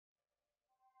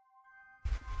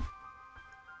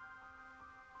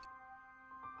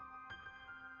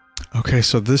Okay,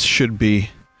 so this should be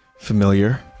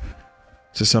familiar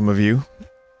to some of you.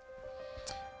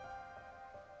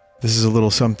 This is a little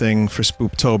something for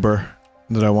Spooptober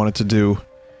that I wanted to do.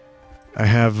 I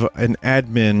have an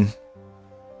admin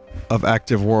of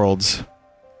Active Worlds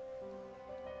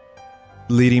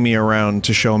leading me around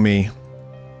to show me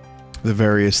the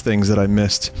various things that I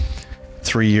missed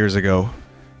 3 years ago.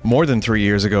 More than 3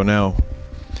 years ago now.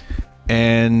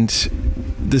 And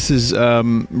this is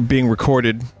being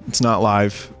recorded. It's not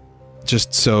live,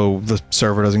 just so the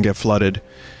server doesn't get flooded.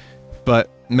 But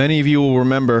many of you will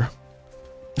remember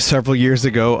several years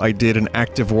ago I did an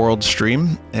Active World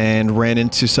stream and ran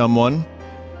into someone,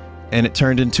 and it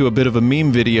turned into a bit of a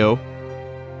meme video.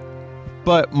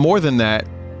 But more than that,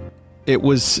 it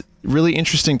was really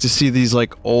interesting to see these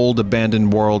like old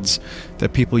abandoned worlds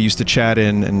that people used to chat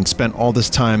in and spent all this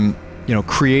time, you know,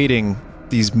 creating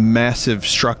these massive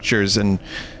structures and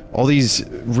all these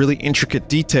really intricate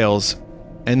details,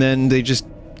 and then they just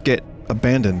get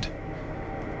abandoned.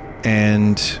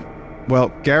 And,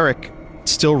 well, Garrick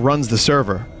still runs the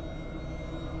server.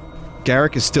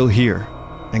 Garrick is still here,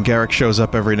 and Garrick shows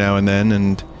up every now and then,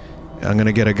 and I'm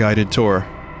gonna get a guided tour.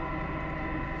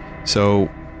 So,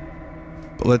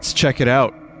 let's check it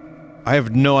out. I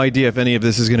have no idea if any of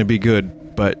this is gonna be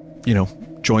good, but, you know,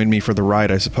 join me for the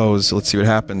ride, I suppose. Let's see what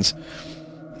happens.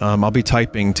 I'll be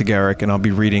typing to Garrick, and I'll be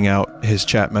reading out his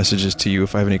chat messages to you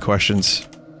if I have any questions.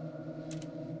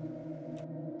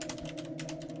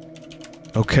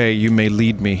 Okay, you may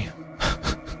lead me.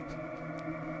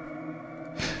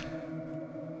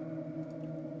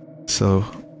 So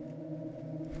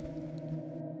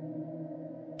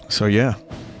yeah.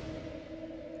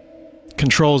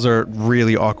 Controls are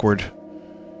really awkward.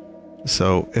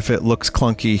 So if it looks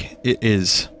clunky, it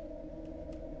is.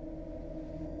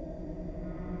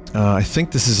 I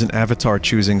think this is an avatar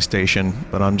choosing station,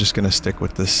 but I'm just gonna stick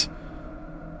with this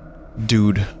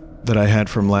dude that I had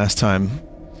from last time.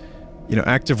 You know,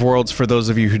 Active Worlds, for those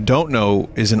of you who don't know,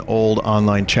 is an old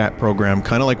online chat program,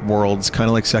 kind of like Worlds, kind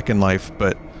of like Second Life,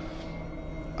 but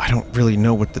I don't really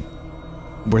know what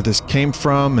where this came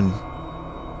from, and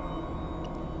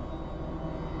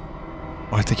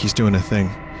oh, I think he's doing a thing.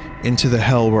 Into the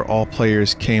hell where all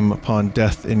players came upon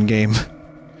death in-game.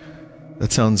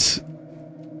 That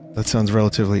sounds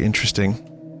relatively interesting.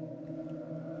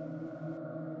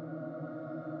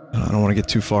 I don't want to get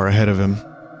too far ahead of him.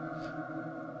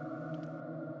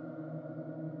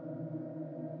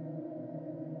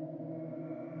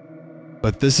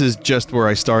 But this is just where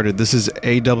I started. This is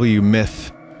AW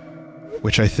Myth,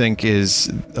 which I think is,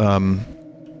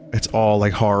 it's all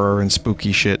like horror and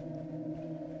spooky shit.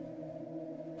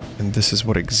 And this is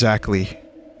exactly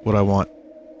what I want.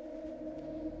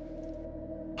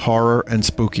 Horror and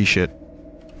spooky shit.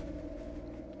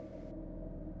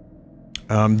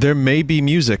 There may be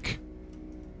music.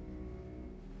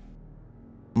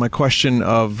 My question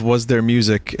of, was there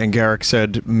music? And Garrick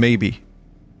said, maybe.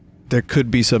 There could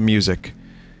be some music.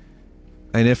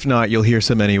 And if not, you'll hear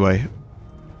some anyway.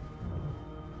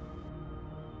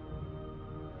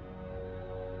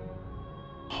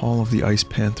 Hall of the Ice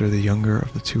Panther, the younger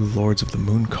of the two lords of the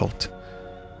Moon Cult.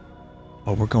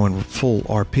 Oh, we're going full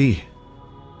RP.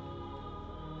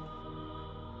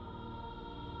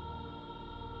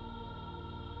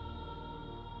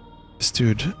 This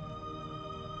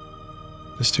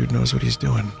dude knows what he's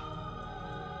doing.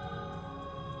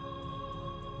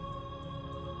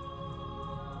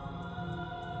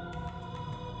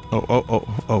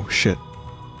 Oh, shit.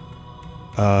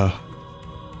 I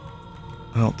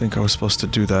don't think I was supposed to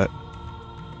do that.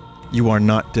 You are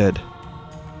not dead.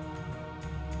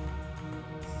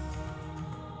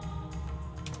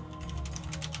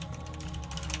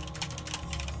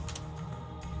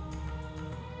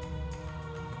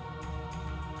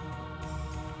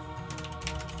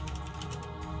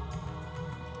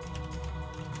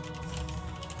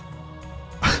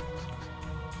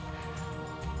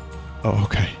 Oh,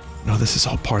 okay. No, this is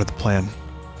all part of the plan.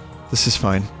 This is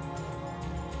fine.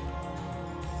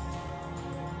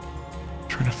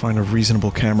 Trying to find a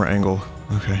reasonable camera angle.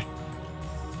 Okay.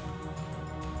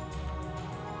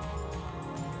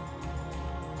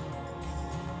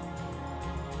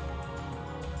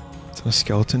 Is that a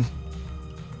skeleton?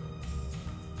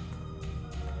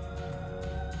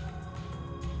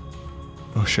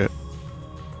 Oh shit.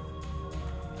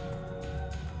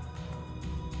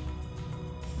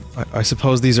 I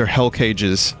suppose these are hell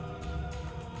cages.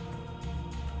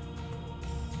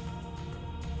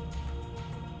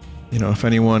 You know, if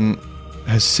anyone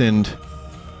has sinned,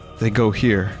 they go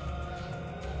here.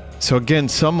 So again,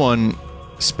 someone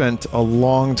spent a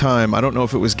long time, I don't know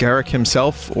if it was Garrick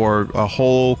himself or a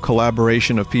whole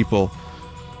collaboration of people,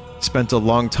 spent a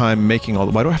long time making all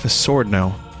the... Why do I have a sword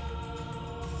now?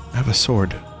 I have a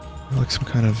sword. Like some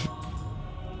kind of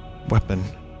weapon.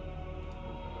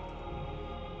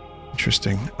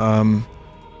 Interesting.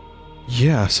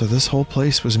 Yeah, so this whole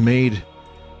place was made,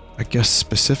 I guess,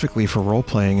 specifically for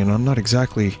role-playing, and I'm not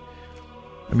exactly...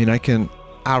 I mean, I can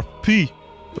RP,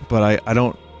 but I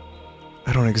don't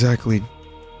exactly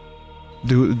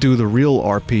do the real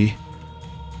RP.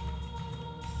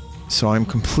 So I'm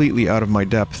completely out of my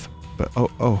depth. But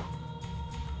oh.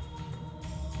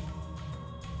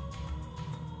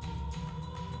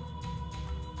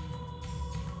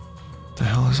 What the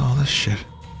hell is all this shit?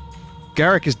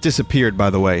 Garrick has disappeared, by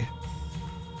the way.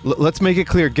 Let's make it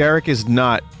clear, Garrick is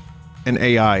not an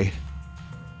AI.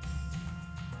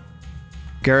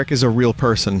 Garrick is a real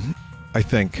person, I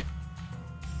think.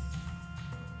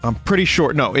 I'm pretty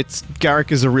sure. No,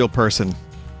 Garrick is a real person.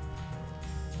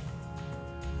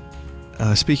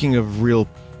 Speaking of real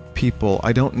people,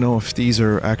 I don't know if these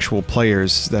are actual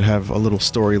players that have a little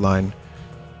storyline.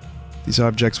 These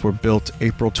objects were built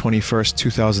April 21st,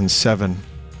 2007.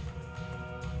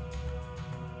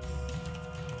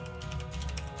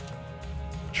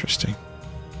 Interesting.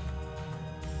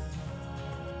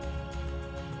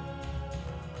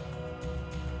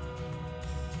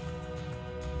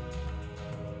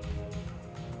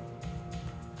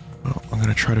 Well, I'm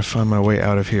gonna try to find my way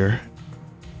out of here.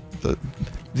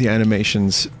 The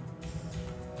animations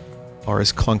are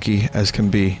as clunky as can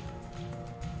be.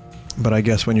 But I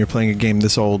guess when you're playing a game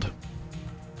this old,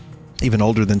 even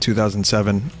older than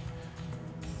 2007...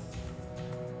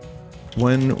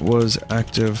 When was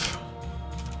Active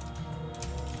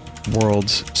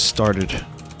Worlds started?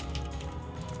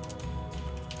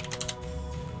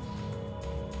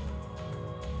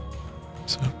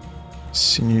 So,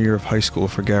 senior year of high school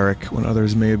for Garrick, when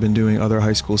others may have been doing other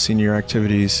high school senior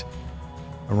activities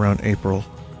around April.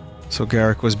 So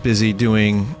Garrick was busy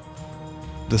doing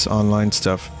this online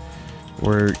stuff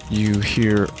where you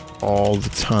hear all the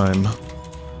time.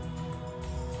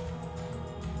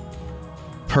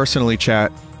 Personally,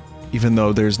 chat, even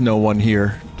though there's no one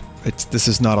here, this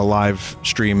is not a live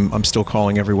stream, I'm still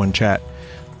calling everyone chat.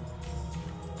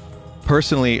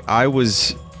 Personally, I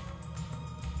was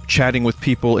chatting with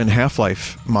people in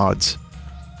Half-Life mods.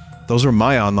 Those are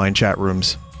my online chat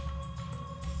rooms.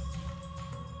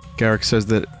 Garrick says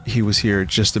that he was here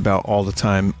just about all the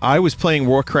time. I was playing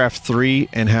Warcraft 3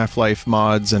 and Half-Life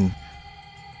mods, and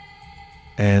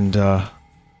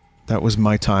that was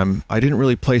my time. I didn't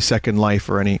really play Second Life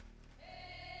or any...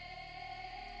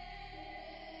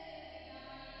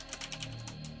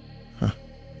 Huh.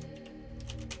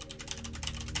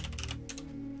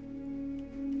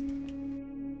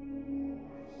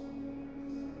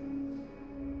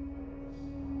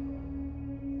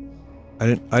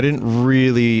 I didn't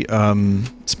really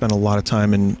spend a lot of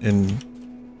time in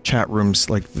chat rooms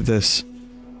like this,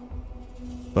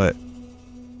 but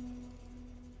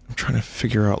I'm trying to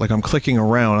figure out, like, I'm clicking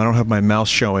around, I don't have my mouse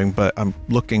showing, but I'm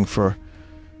looking for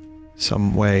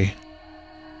some way.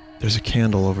 There's a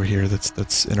candle over here that's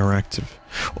interactive.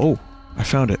 Oh, I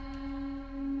found it.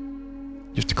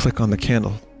 You have to click on the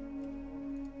candle.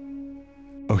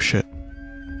 Oh shit.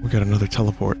 We got another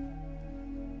teleport.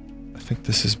 I think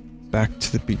this is back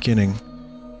to the beginning.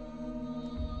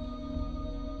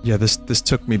 Yeah, this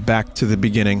took me back to the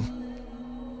beginning.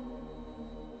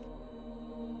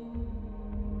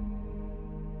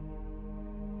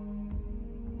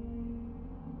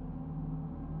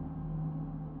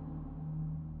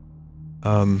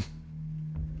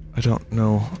 I don't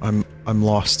know. I'm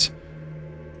lost.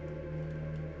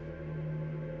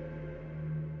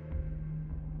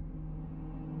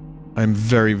 I'm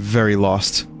very, very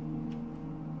lost.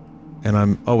 And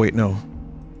I'm... Oh, wait, no.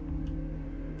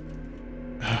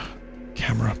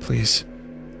 Camera, please.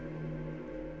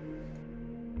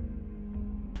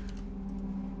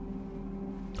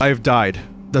 I have died.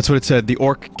 That's what it said. The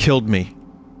orc killed me.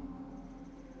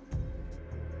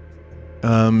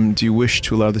 Do you wish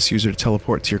to allow this user to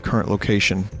teleport to your current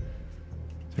location?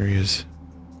 There he is.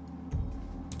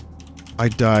 I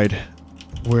died.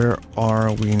 Where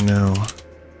are we now?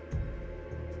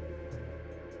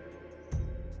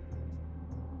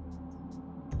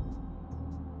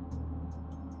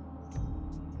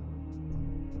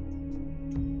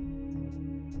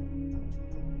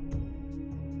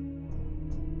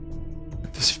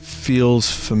 This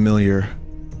feels familiar.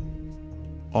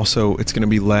 Also, it's going to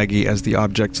be laggy as the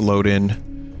objects load in.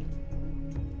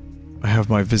 I have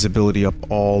my visibility up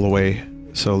all the way,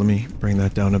 so let me bring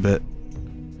that down a bit.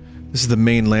 This is the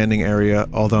main landing area,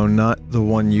 although not the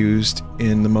one used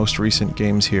in the most recent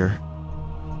games here.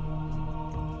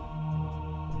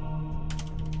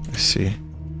 Let's see.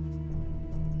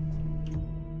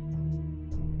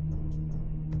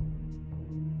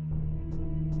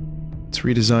 It's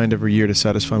redesigned every year to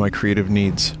satisfy my creative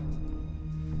needs.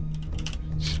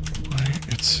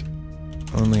 It's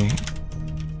only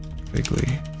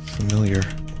vaguely familiar.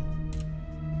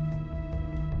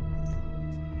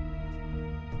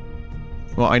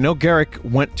 Well, I know Garrick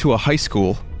went to a high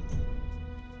school,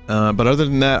 but other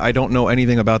than that, I don't know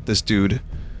anything about this dude,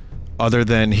 other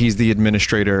than he's the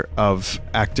administrator of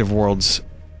Active Worlds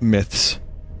Myths.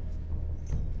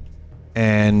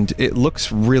 And it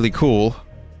looks really cool.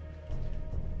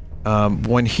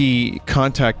 When he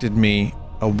contacted me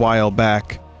a while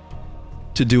back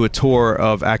to do a tour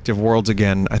of Active Worlds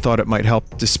again, I thought it might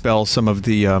help dispel some of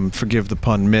the, forgive the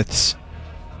pun, myths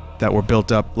that were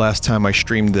built up last time I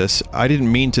streamed this. I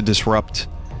didn't mean to disrupt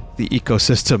the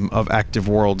ecosystem of Active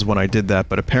Worlds when I did that,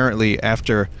 but apparently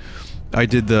after I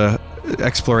did the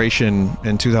exploration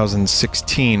in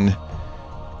 2016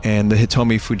 and the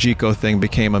Hitomi Fujiko thing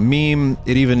became a meme,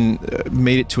 it even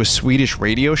made it to a Swedish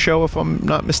radio show, if I'm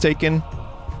not mistaken,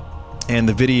 and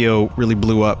the video really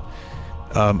blew up.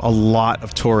 A lot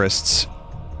of tourists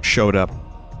showed up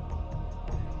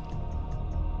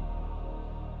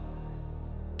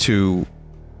to,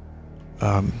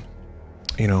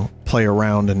 you know, play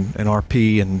around and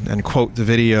RP and quote the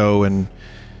video, and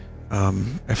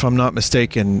if I'm not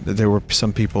mistaken, there were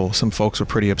some folks were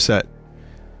pretty upset.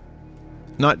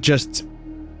 Not just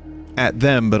at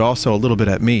them, but also a little bit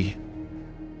at me.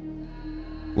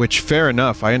 Which, fair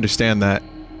enough, I understand that.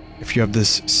 If you have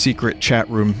this secret chat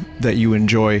room that you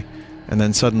enjoy, and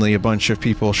then suddenly a bunch of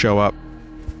people show up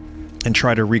and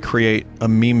try to recreate a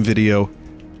meme video.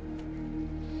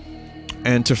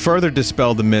 And to further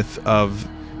dispel the myth of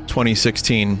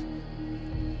 2016,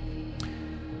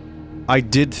 I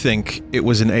did think it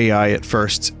was an AI at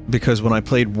first, because when I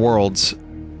played Worlds,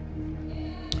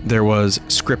 there was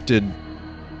scripted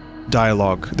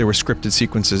dialogue, there were scripted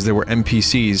sequences, there were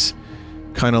NPCs,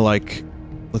 kind of like,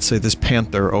 let's say this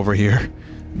panther over here,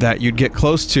 that you'd get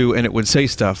close to and it would say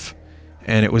stuff,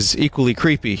 and it was equally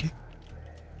creepy.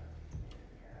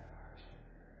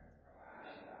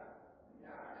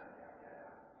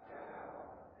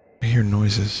 I hear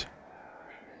noises.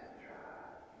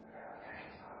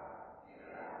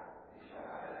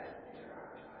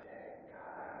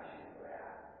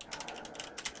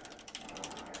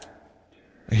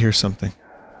 I hear something.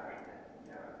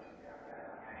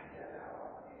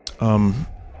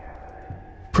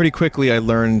 Pretty quickly I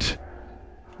learned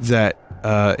that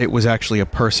it was actually a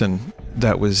person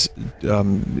that was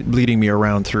leading me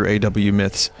around through AW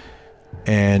Myths,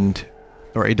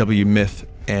 or AW Myth,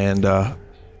 and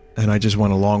I just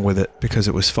went along with it because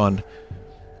it was fun.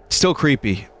 Still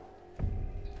creepy.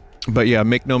 But yeah,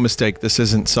 make no mistake, this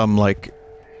isn't some, like,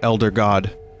 elder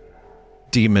god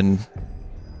demon.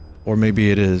 Or maybe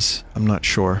it is. I'm not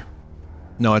sure.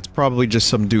 No, it's probably just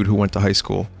some dude who went to high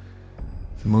school.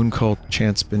 The moon cult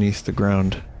chants beneath the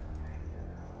ground.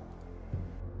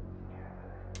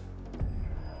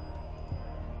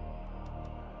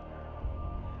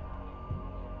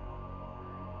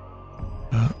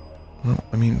 Well,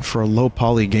 I mean, for a low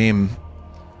poly game,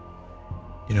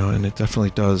 you know, and it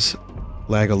definitely does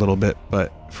lag a little bit,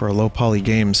 but for a low poly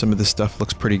game, some of this stuff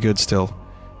looks pretty good still.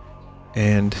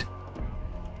 And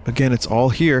again, it's all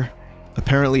here.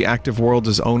 Apparently Active Worlds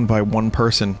is owned by one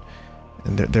person,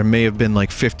 and there may have been like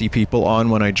 50 people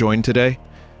on when I joined today.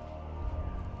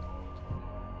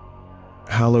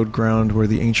 Hallowed ground where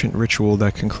the ancient ritual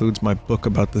that concludes my book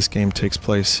about this game takes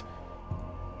place.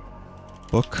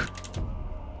 Book?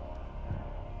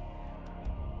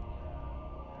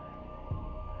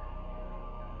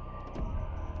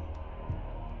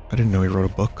 I didn't know he wrote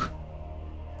a book.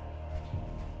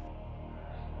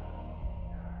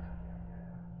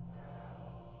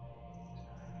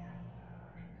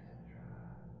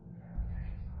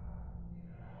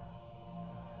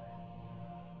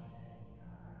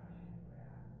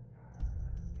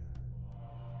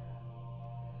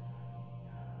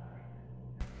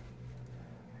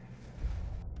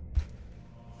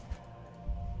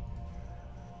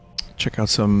 Check out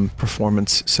some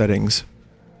performance settings.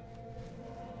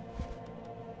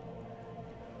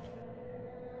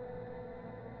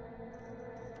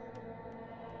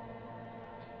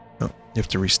 Oh, you have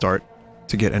to restart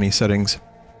to get any settings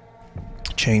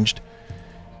changed.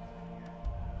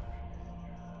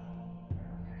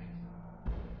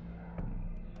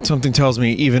 Something tells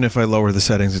me even if I lower the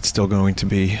settings, it's still going to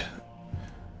be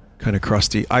kind of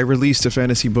crusty. I released a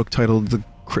fantasy book titled The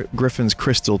Griffin's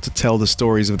crystal to tell the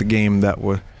stories of the game that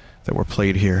were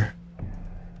played here.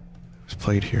 Was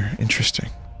played here. Interesting.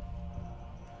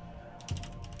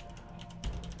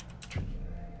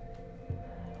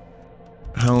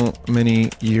 How many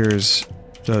years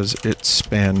does it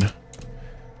span?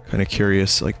 Kind of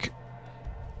curious. Like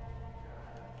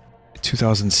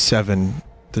 2007,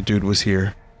 the dude was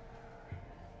here.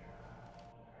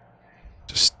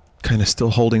 Just kind of still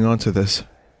holding on to this.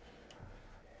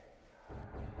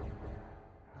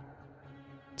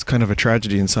 It's kind of a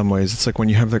tragedy in some ways. It's like when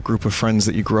you have that group of friends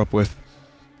that you grew up with,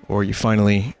 or you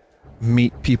finally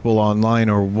meet people online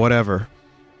or whatever,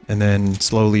 and then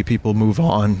slowly people move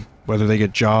on, whether they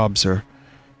get jobs or,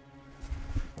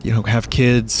 you know, have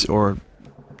kids or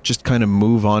just kind of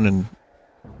move on and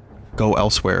go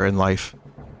elsewhere in life.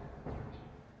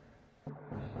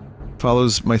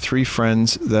 Follows my 3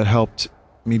 friends that helped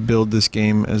me build this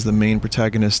game as the main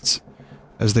protagonists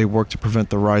as they work to prevent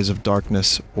the rise of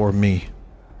darkness or me.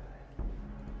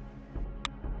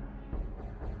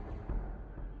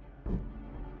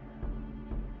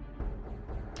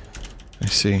 I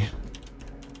see.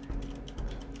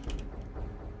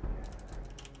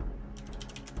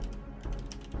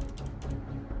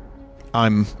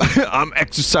 I'm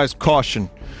exercise caution.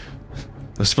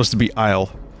 That's supposed to be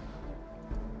aisle.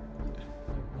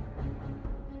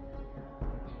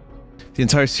 The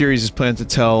entire series is planned to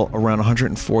tell around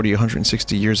 140,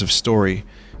 160 years of story,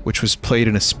 which was played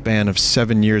in a span of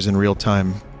 7 years in real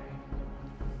time.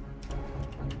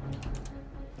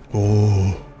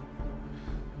 Oh.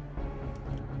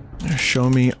 Show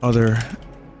me other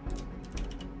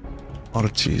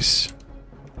oddities,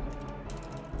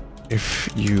 if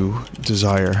you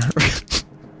desire.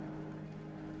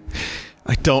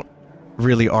 I don't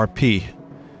really RP.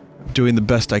 I'm doing the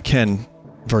best I can,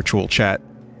 virtual chat,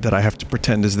 that I have to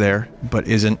pretend is there, but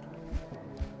isn't.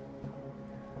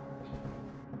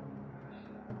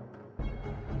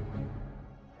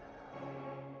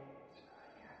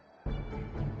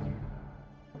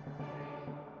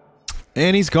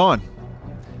 And he's gone.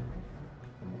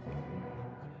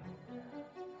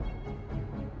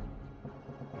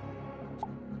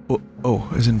 Oh,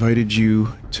 has invited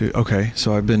you to... Okay,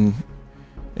 so I've been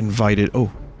invited...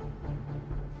 Oh.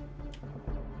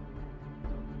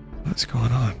 What's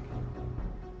going on?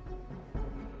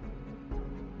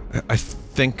 I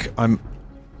think I'm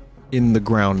in the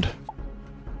ground.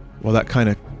 Well, that kind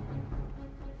of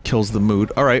kills the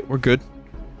mood. Alright, we're good.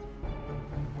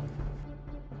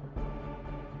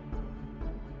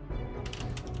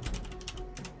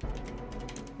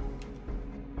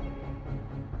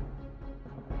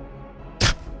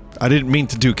 I didn't mean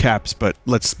to do caps, but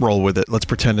let's roll with it. Let's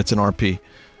pretend it's an RP.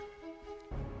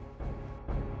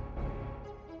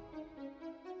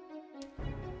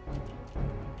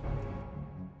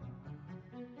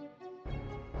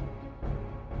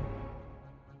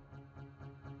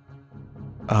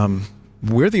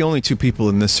 We're the only 2 people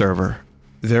in this server.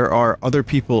 There are other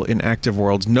people in active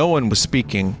worlds. No one was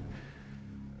speaking.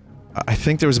 I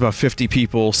think there was about 50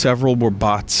 people. Several were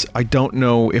bots. I don't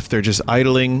know if they're just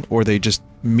idling or they just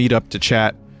meet up to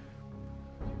chat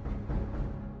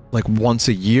like once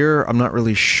a year. I'm not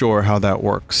really sure how that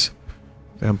works.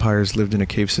 Vampires lived in a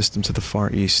cave system to the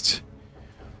far east.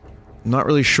 I'm not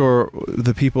really sure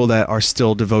the people that are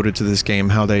still devoted to this game,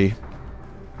 how they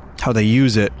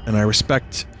use it, and I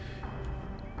respect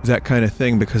that kind of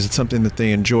thing because it's something that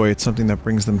they enjoy. It's something that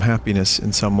brings them happiness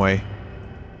in some way.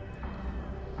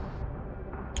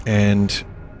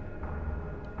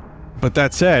 But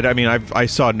that said, I mean, I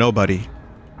saw nobody,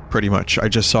 pretty much. I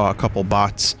just saw a couple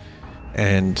bots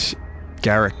and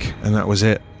Garrick, and that was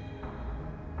it.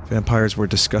 Vampires were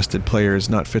disgusted players,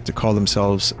 not fit to call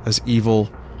themselves as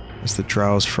evil as the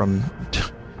drows from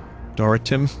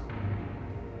Dorotim.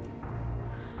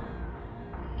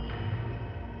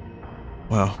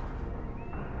 Wow.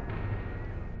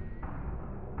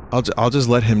 I'll just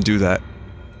let him do that.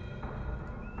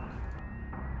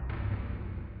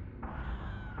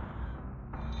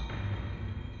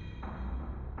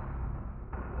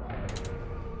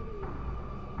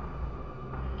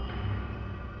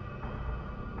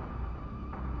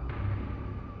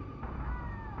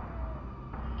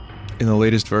 In the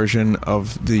latest version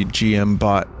of the GM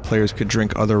bot, players could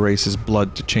drink other races'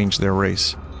 blood to change their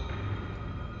race.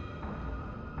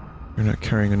 You're not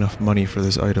carrying enough money for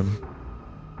this item.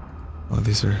 Oh,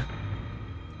 these are...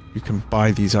 You can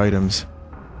buy these items.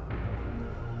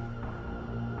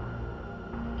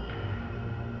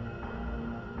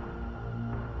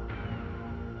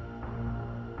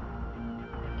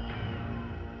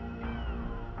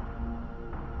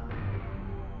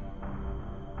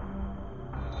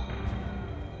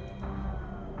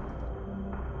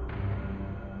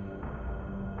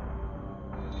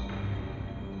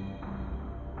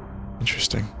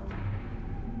 Interesting.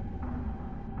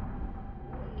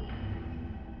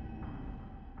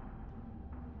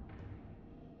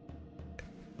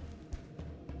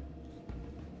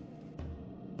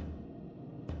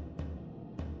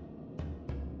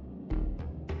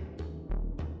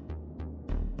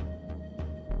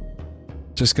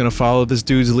 Just gonna follow this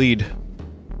dude's lead.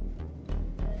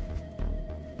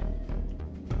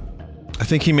 I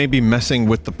think he may be messing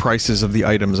with the prices of the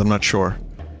items, I'm not sure.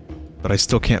 But I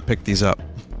still can't pick these up.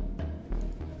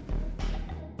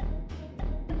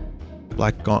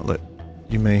 Black gauntlet.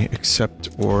 You may accept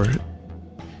or...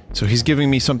 So he's giving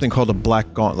me something called a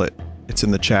black gauntlet. It's in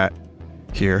the chat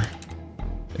here.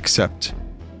 Accept.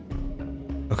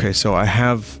 Okay, so I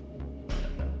have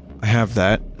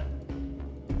that.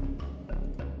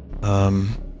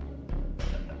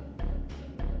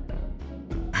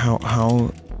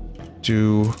 How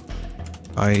do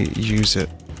I use it?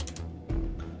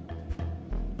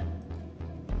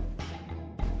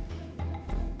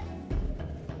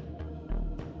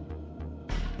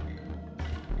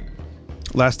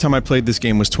 Last time I played this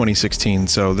game was 2016,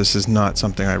 so this is not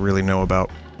something I really know about.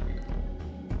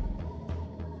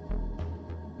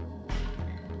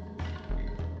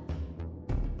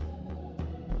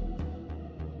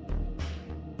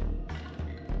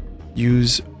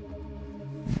 Use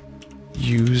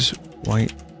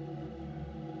white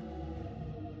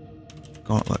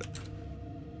gauntlet.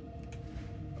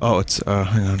 Oh, it's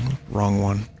hang on, wrong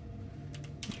one.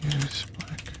 Use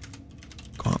black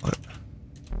gauntlet.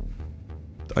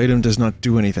 The item does not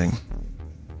do anything.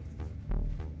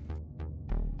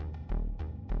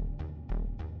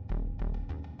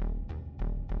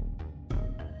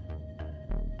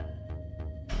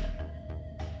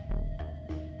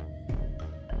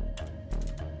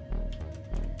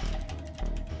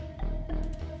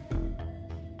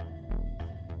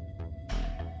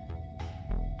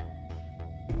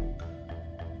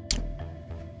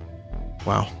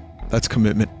 Wow, that's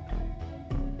commitment.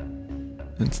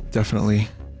 It's definitely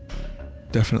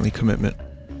commitment.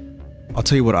 I'll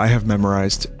tell you what I have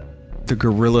memorized. The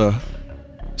gorilla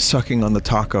sucking on the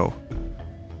taco.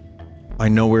 I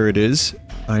know where it is.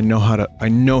 I know how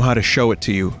to show it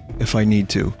to you if I need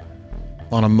to.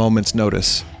 On a moment's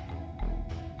notice.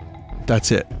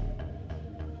 That's it.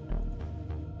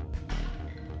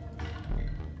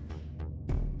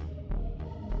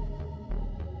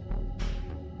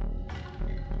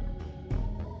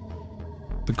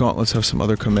 The gauntlets have some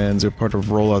other commands. They're part of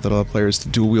rollout that allow players to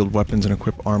dual-wield weapons and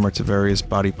equip armor to various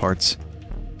body parts.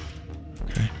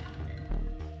 Okay.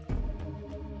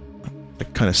 I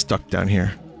kind of stuck down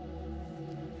here.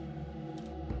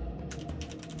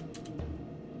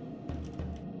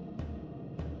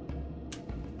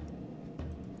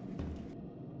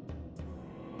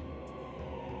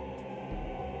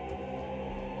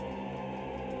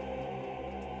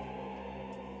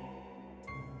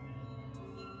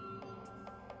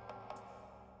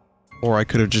 Or I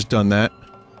could have just done that.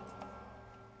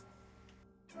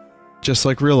 Just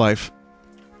like real life.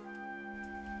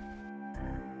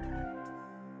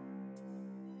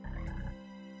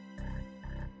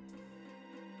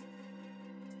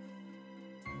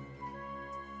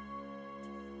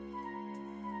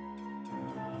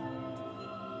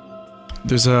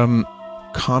 There's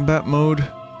combat mode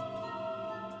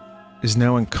is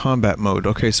now in combat mode.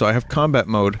 Okay, so I have combat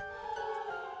mode.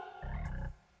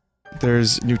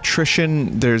 There's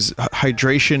nutrition, there's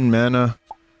hydration, mana.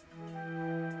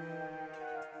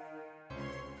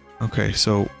 Okay,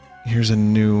 so here's a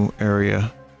new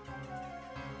area.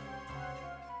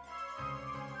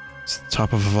 It's the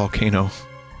top of a volcano.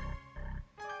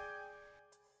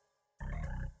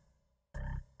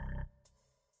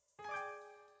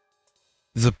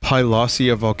 The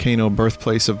Pylosia volcano,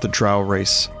 birthplace of the Drow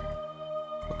race.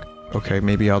 Okay,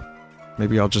 maybe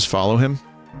I'll just follow him.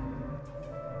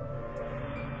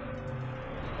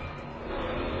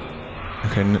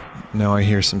 Okay, now I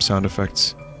hear some sound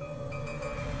effects.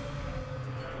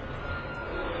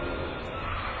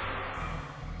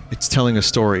 It's telling a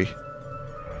story.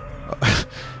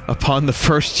 Upon the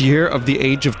first year of the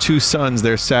age of 2 suns,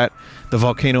 there sat the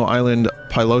volcano island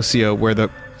Pylosia, where the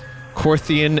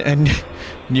Korthian and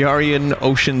Nyarian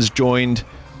oceans joined.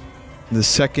 The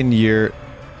second year,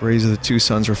 rays of the 2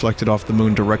 suns reflected off the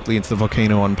moon directly into the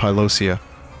volcano on Pylosia.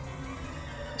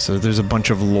 So there's a bunch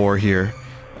of lore here.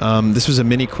 This was a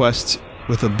mini quest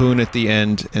with a boon at the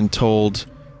end and told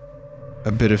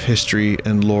a bit of history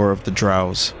and lore of the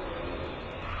Drows.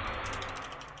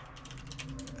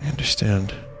 I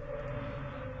understand.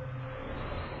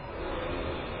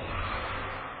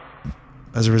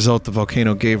 As a result, the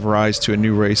volcano gave rise to a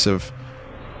new race of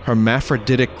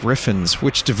Hermaphroditic griffins,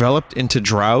 which developed into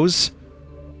drows.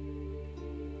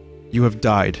 You have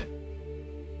died.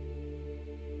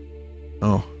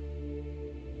 Oh.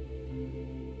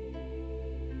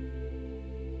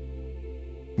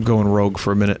 I'm going rogue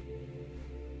for a minute.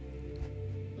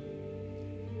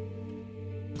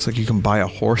 Looks like you can buy a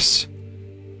horse.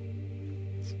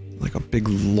 Like a big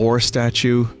lore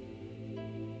statue.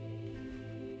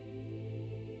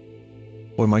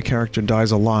 Boy, my character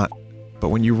dies a lot. But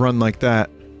when you run like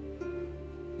that,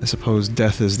 I suppose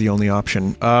death is the only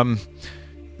option.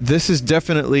 This is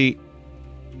definitely...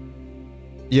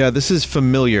 Yeah, this is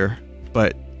familiar,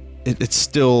 but it's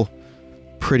still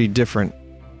pretty different.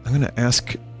 I'm gonna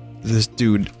ask this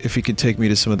dude if he could take me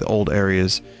to some of the old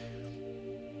areas.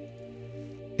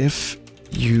 If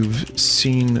you've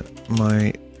seen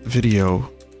my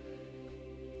video,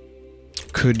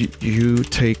 could you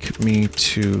take me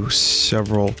to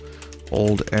several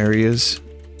old areas?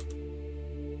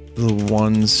 The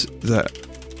ones that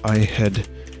I had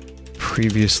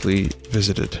previously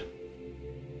visited.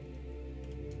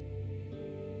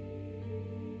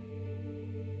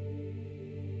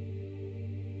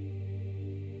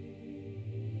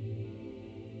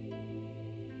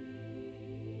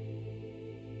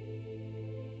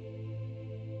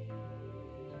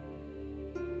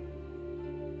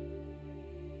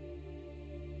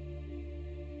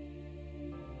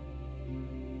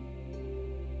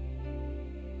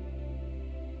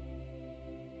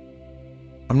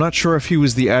 I'm not sure if he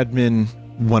was the admin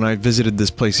when I visited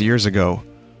this place years ago,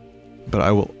 but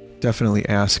I will definitely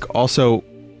ask. Also,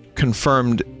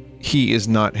 confirmed he is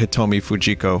not Hitomi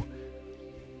Fujiko.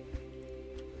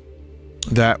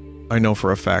 That I know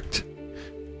for a fact.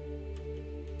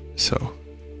 So...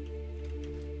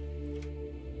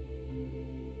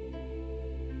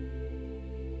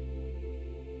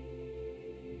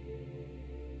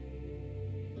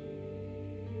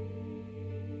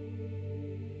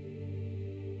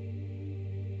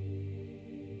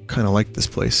 kind of like this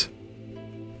place.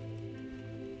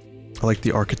 I like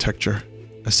the architecture,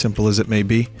 as simple as it may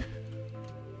be.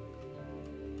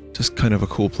 Just kind of a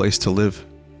cool place to live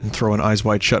and throw an eyes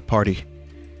wide shut party.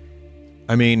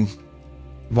 I mean,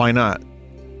 why not?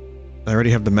 I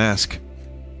already have the mask.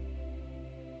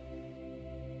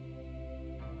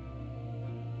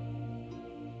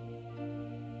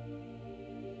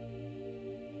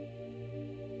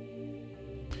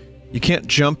 You can't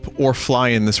jump or fly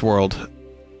in this world.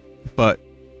 But,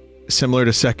 similar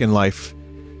to Second Life,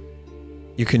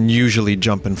 you can usually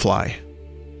jump and fly.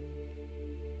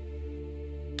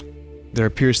 There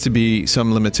appears to be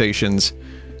some limitations,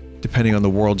 depending on the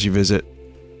worlds you visit.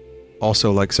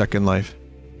 Also like Second Life.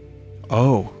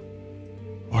 Oh.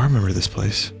 I remember this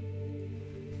place.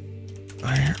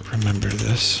 I remember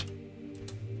this.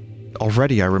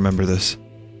 Already I remember this.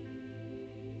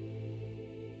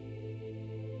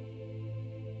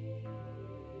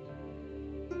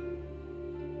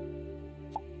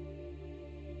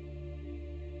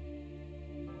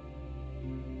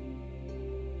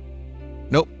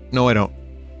 Nope. No, I don't.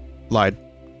 Lied.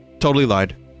 Totally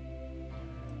lied.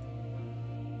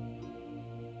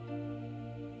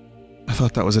 I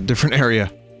thought that was a different area.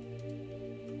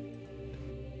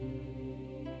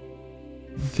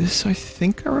 This, I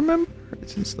think I remember.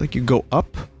 It's like you go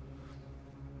up.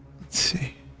 Let's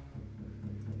see.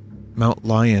 Mount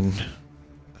Lion.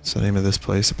 That's the name of this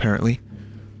place, apparently.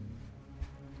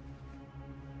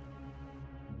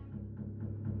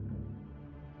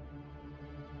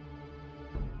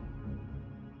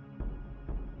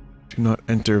 Do not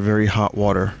enter very hot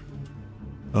water.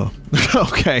 Oh,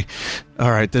 okay.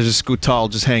 Alright, there's a Scootal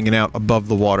just hanging out above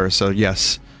the water, so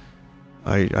yes.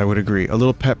 I would agree. A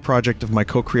little pet project of my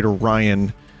co-creator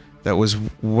Ryan that was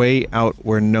way out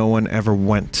where no one ever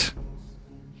went.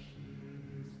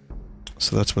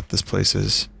 So that's what this place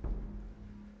is.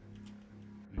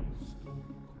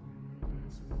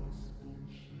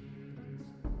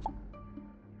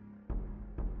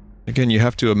 Again, you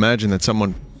have to imagine that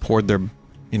someone poured their,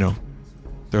 you know,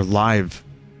 their lives,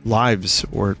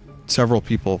 or several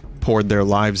people poured their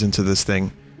lives into this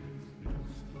thing.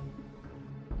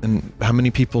 And how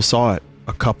many people saw it?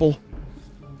 A couple?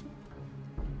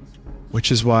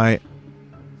 Which is why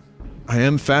I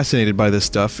am fascinated by this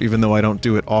stuff, even though I don't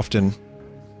do it often.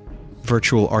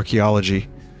 Virtual archaeology.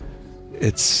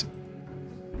 It's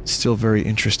still very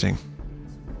interesting.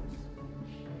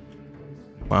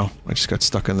 Wow, I just got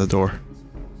stuck in the door.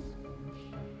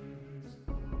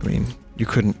 I mean, you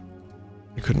couldn't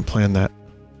plan that.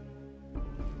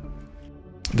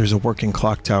 There's a working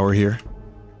clock tower here.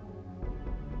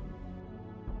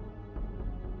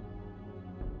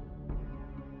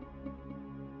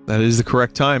 That is the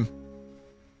correct time.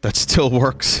 That still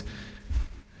works.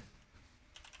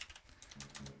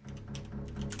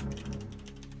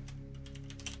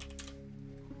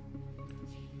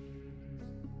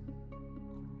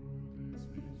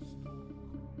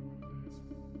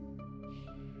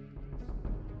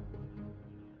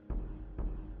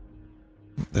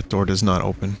 That door does not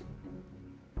open.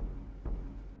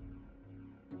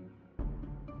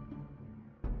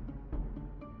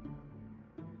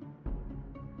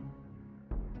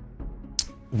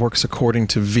 Works according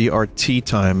to VRT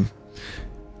time.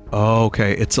 Oh,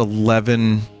 okay, it's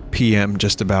 11 p.m.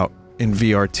 just about in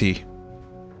VRT.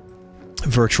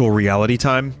 Virtual reality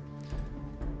time.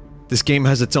 This game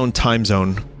has its own time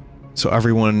zone, so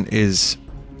everyone is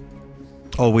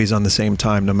always on the same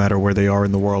time, no matter where they are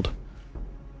in the world.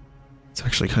 It's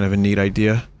actually kind of a neat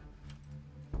idea.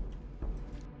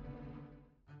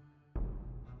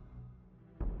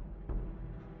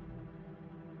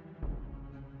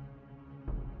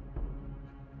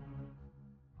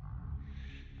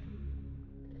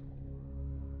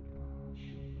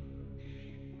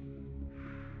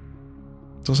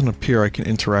 It doesn't appear I can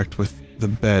interact with the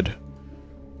bed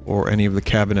or any of the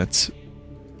cabinets.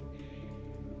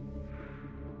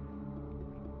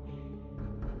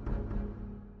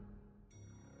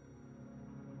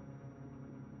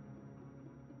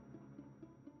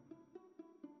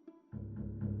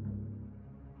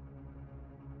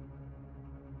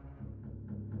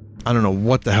 I don't know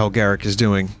what the hell Garrick is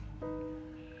doing.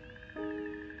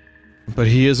 But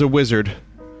he is a wizard.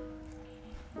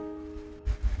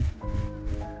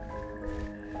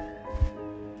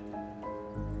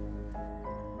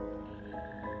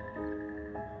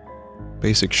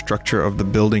 Basic structure of the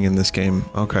building in this game.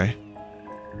 Okay.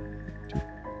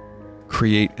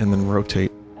 Create and then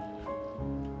rotate.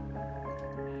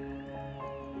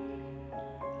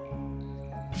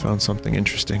 Found something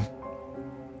interesting.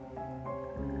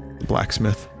 The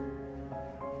blacksmith.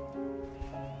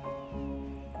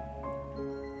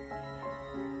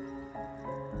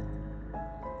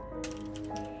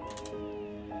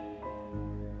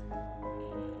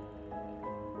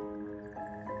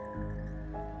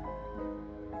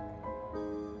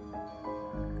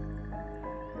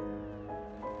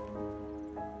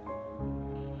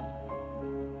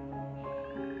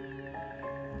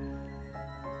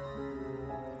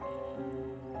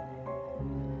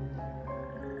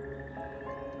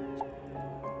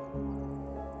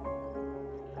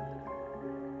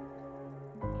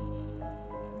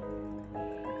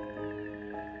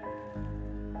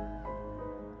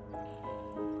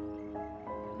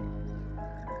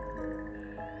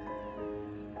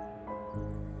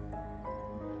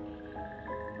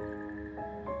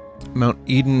 Mount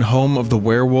Eden, home of the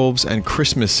werewolves and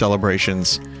Christmas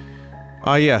celebrations.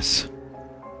 Ah, yes.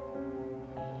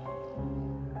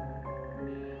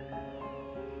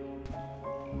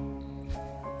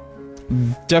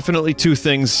 Definitely two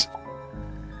things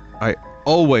I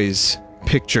always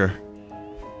picture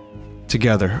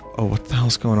together. Oh, what the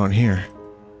hell's going on here?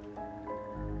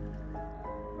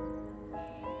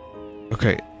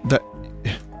 Okay, that...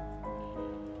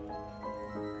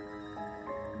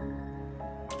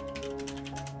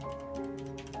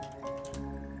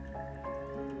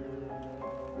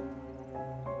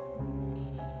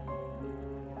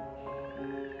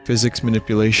 Physics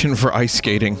manipulation for ice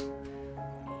skating.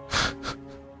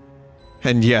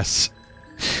 And yes,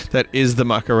 that is the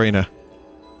Macarena.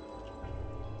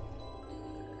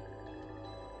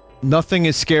 Nothing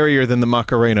is scarier than the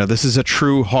Macarena. This is a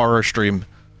true horror stream.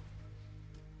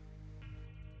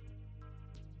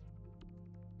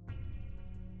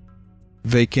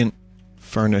 Vacant,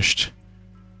 furnished.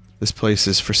 This place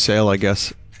is for sale, I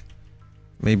guess.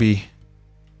 Maybe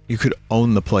you could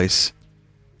own the place.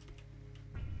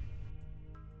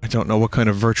 I don't know what kind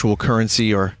of virtual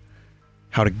currency or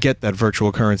how to get that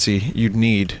virtual currency you'd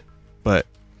need, but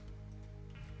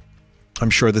I'm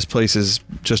sure this place is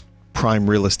just prime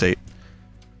real estate.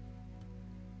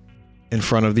 In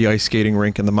front of the ice skating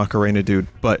rink and the Macarena dude,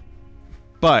 but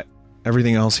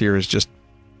everything else here is just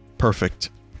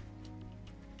perfect.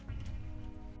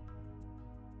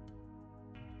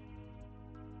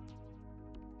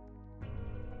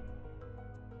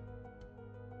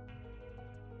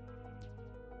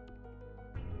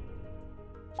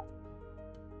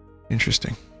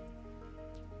 Interesting.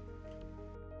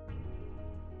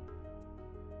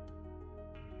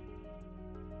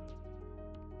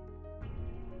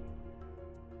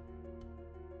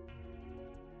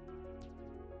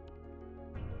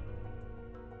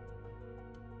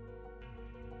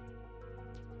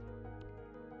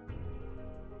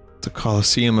 It's a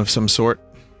coliseum of some sort.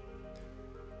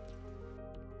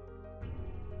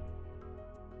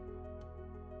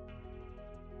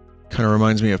 Kind of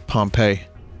reminds me of Pompeii.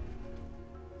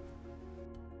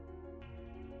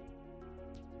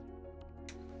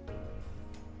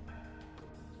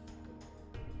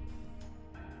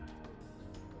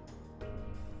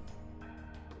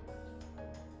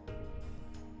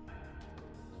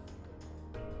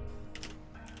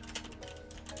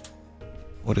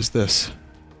 What is this?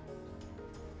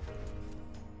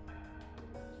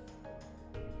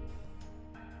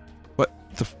 What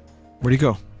the f- Where'd he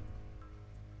go?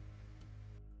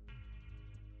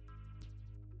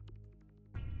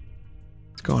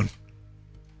 It's gone.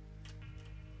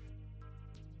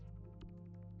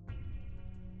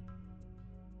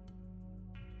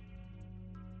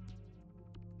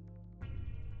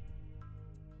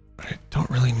 I don't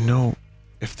really know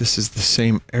if this is the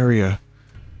same area.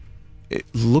 It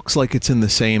looks like it's in the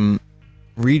same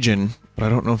region, but I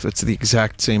don't know if it's the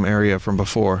exact same area from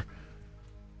before.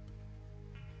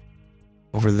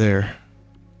 Over there.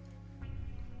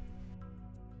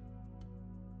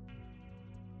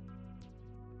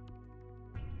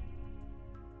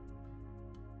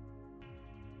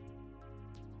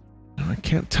 I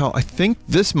can't tell. I think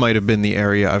this might have been the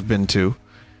area I've been to.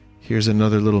 Here's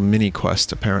another little mini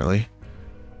quest, apparently.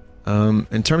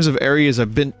 In terms of areas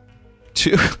I've been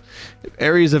to...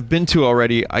 areas I've been to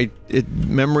already,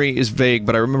 memory is vague,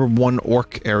 but I remember one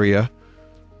orc area.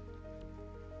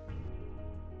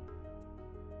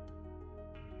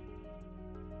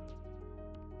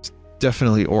 It's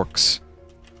definitely orcs.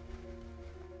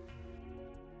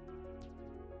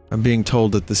 I'm being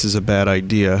told that this is a bad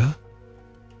idea.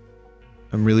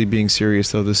 I'm really being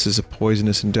serious, though. This is a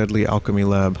poisonous and deadly alchemy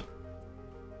lab.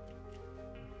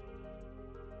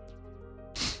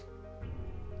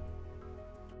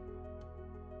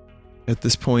 At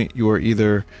this point, you are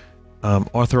either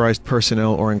authorized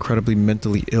personnel or incredibly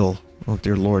mentally ill. Oh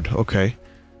dear lord, okay.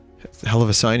 That's a hell of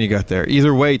a sign you got there.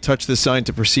 Either way, touch this sign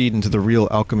to proceed into the real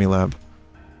alchemy lab.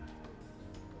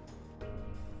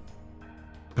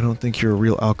 I don't think you're a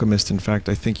real alchemist. In fact,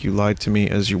 I think you lied to me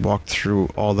as you walked through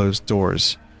all those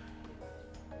doors.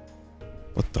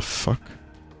 What the fuck?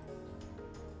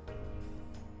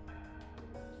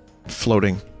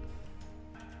 Floating.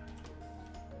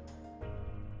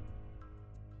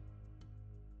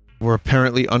 We're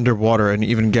apparently underwater, and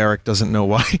even Garrick doesn't know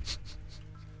why.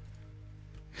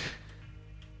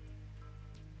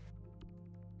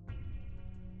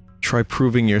 Try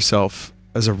proving yourself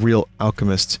as a real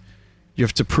alchemist. You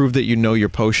have to prove that you know your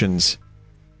potions.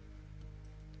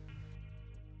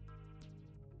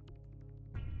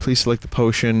 Please select the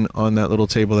potion on that little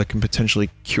table that can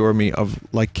potentially cure me of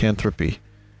lycanthropy.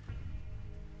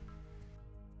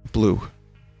 Blue.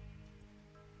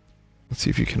 Let's see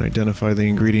if you can identify the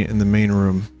ingredient in the main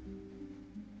room.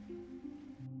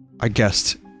 I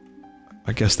guessed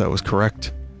that was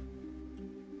correct.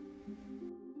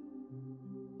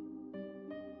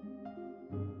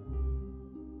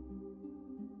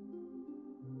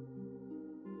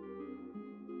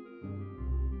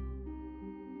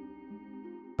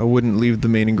 I wouldn't leave the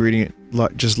main ingredient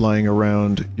just lying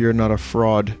around. You're not a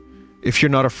fraud. If you're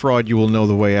not a fraud, you will know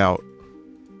the way out.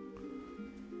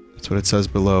 That's what it says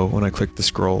below when I click the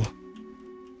scroll.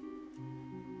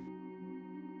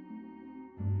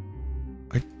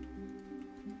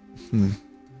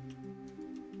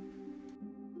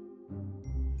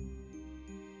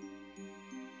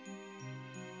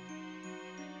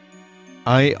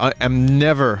 I am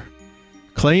never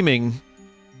claiming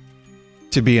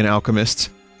to be an alchemist.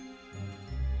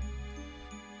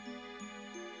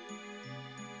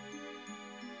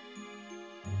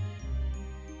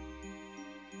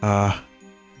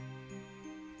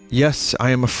 Yes,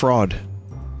 I am a fraud.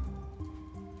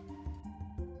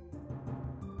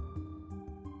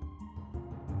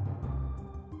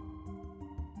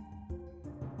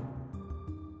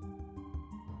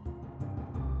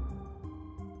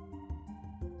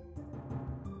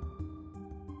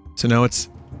 So now it's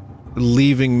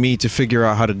leaving me to figure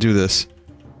out how to do this.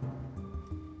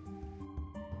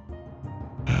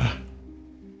 I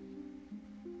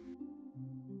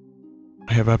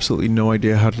have absolutely no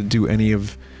idea how to do any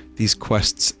of these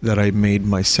quests that I made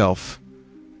myself.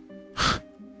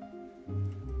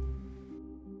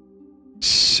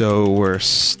 So we're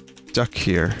stuck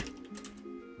here.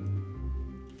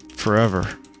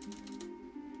 Forever.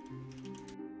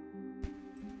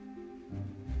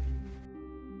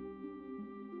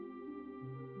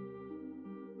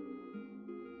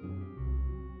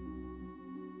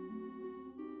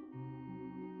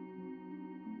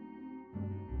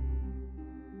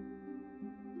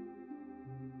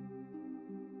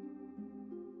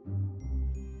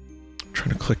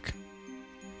 Trying to click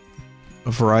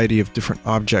a variety of different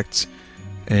objects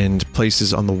and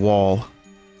places on the wall.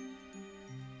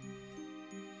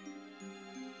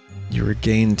 You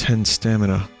regain 10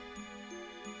 stamina.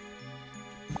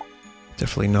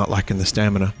 Definitely not lacking the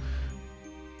stamina.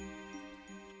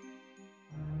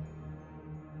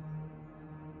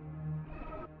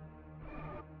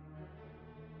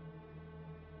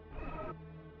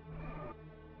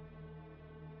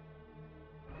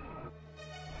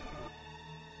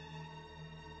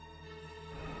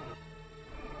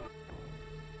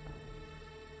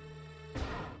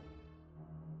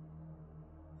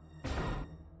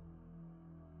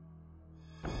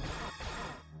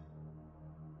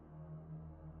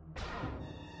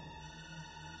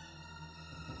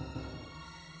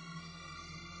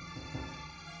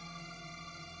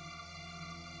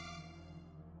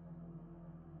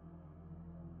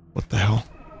 What the hell?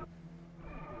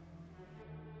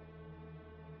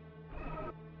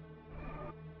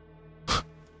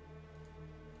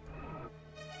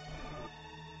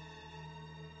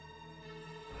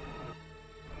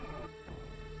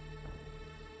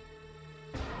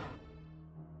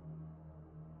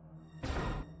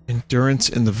 Endurance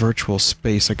in the virtual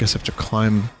space. I guess I have to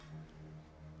climb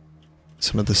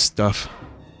some of this stuff.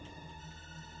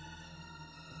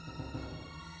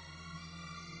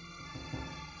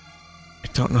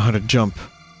 I don't know how to jump.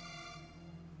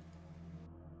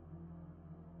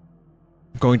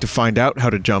 I'm going to find out how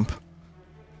to jump.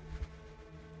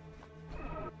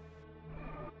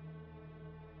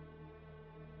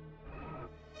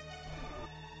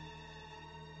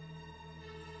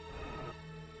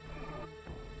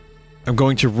 I'm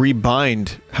going to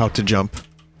rebind how to jump.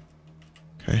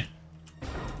 Okay.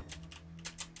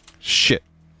 Shit.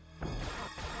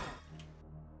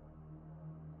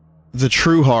 The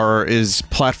true horror is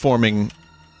platforming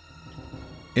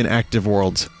in active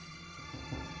worlds.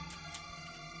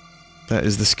 That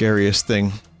is the scariest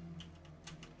thing.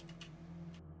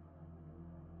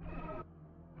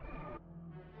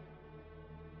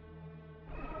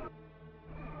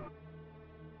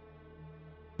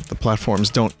 The platforms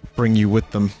don't bring you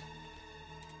with them.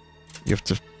 You have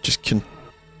to just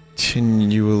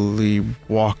continually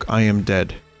walk. I am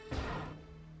dead.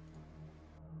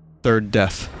 Third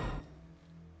death.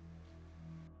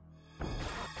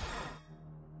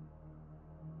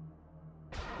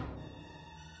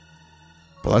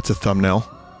 Well, that's a thumbnail.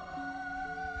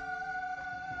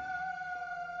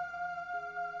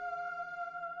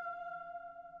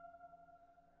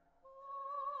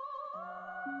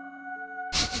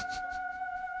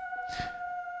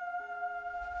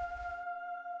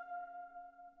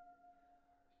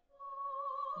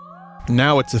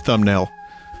 Now it's a thumbnail.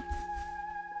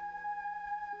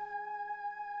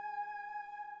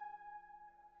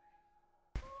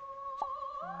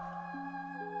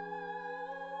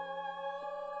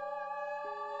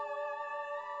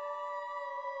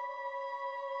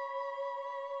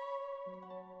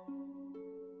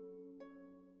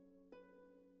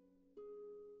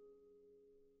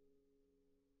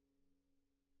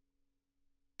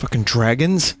 Fucking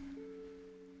dragons?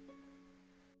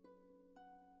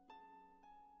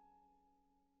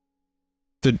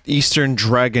 The Eastern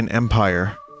Dragon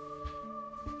Empire.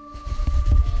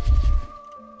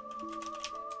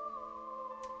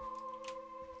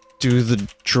 Do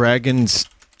the dragons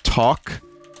talk?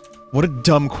 What a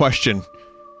dumb question.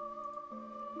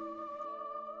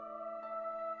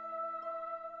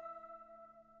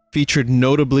 Featured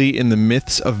notably in the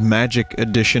Myths of Magic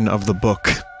edition of the book.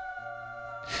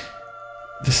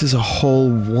 This is a whole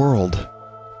world.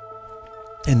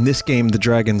 In this game, the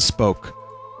dragons spoke.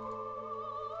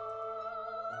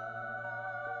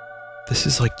 This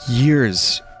is like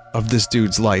years of this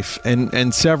dude's life,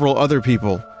 and several other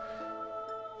people.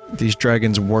 These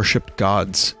dragons worshipped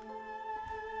gods.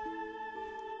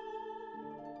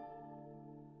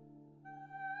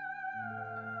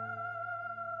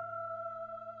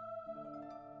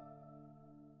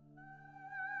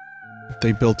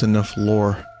 They built enough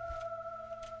lore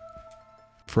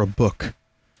for a book.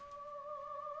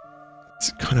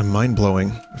 It's kind of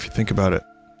mind-blowing, if you think about it.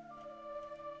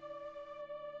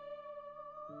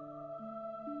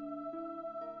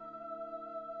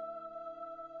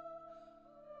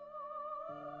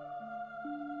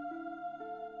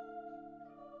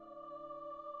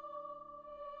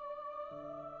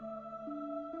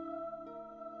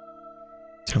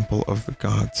 Temple of the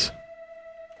Gods.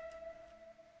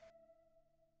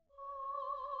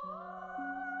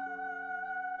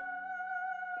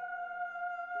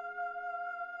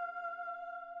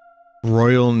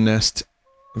 Royal Nest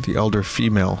of the Elder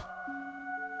Female.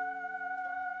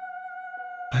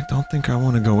 I don't think I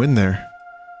want to go in there.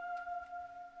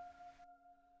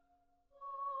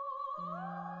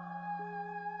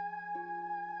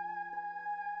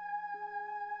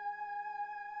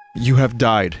 You have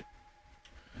died.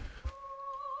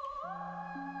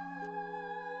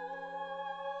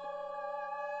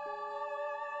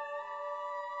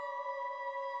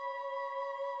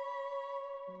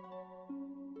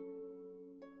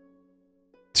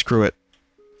 Screw it.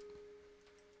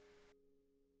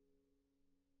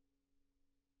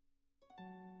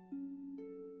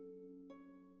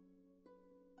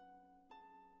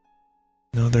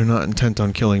 No, they're not intent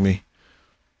on killing me.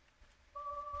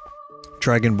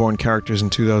 Dragonborn characters in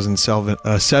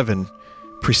 2007,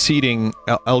 preceding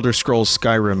Elder Scrolls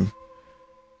Skyrim.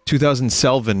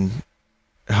 2007,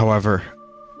 however,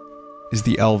 is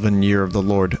the Elven Year of the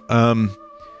Lord.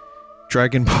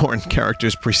 Dragonborn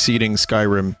characters preceding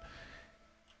Skyrim.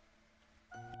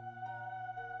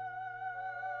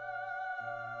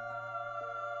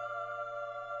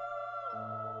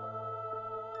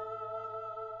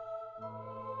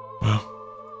 Wow.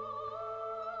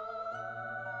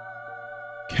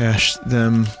 Cash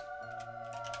them.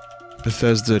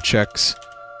 Bethesda checks.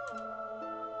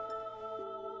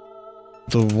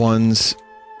 The ones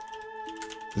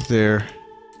they're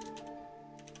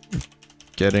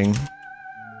getting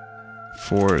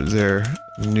for their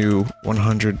new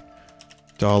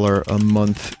 $100 a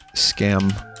month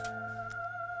scam.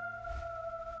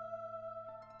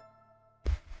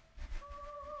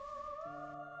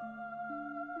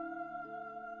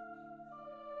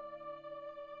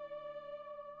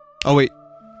 Oh wait,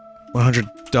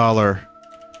 $100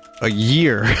 a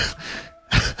year.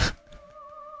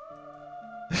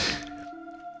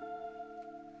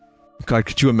 God,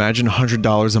 could you imagine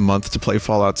 $100 a month to play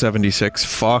Fallout 76?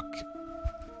 Fuck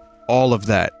all of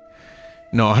that.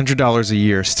 No, $100 a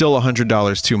year. Still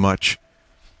 $100 too much.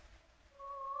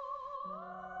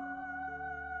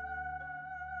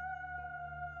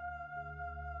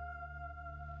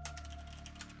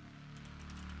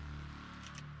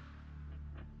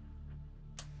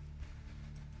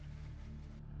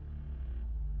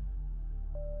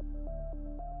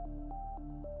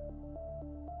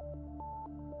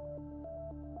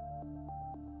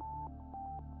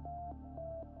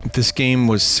 This game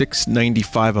was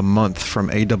 $6.95 a month from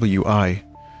AWI.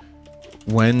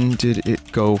 When did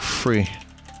it go free?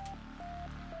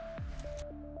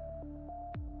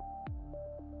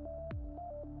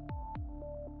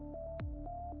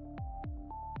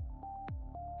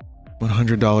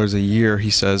 $100 a year, he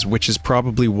says, which is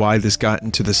probably why this got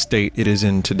into the state it is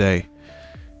in today.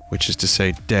 Which is to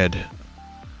say, dead.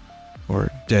 Or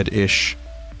dead-ish.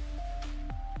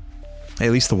 Hey,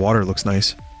 at least the water looks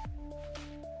nice.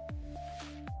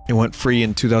 It went free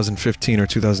in 2015 or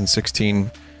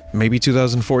 2016, maybe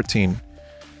 2014.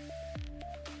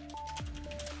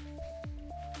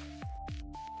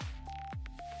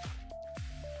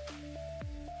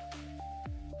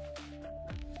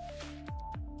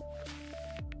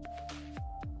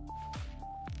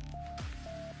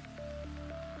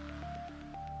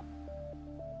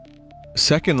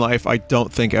 Second Life, I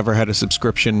don't think ever had a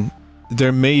subscription.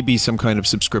 There may be some kind of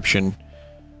subscription.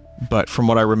 But from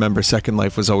what I remember, Second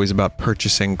Life was always about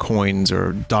purchasing coins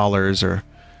or dollars or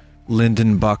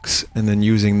Linden bucks and then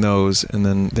using those, and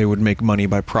then they would make money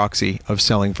by proxy of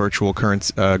selling virtual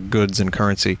currency, goods and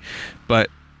currency. But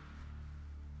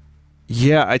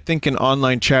yeah, I think an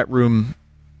online chat room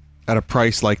at a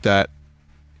price like that,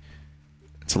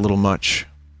 it's a little much.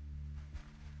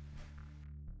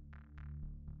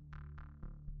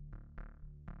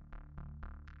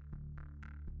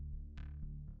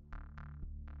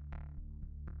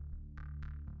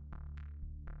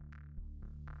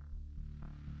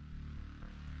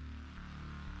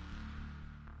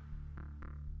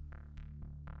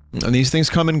 And these things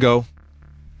come and go,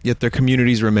 yet their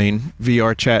communities remain.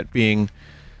 VR chat being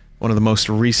one of the most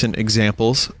recent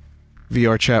examples.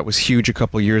 VR chat was huge a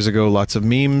couple years ago, lots of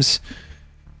memes,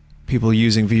 people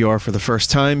using VR for the first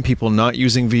time, people not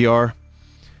using VR,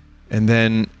 and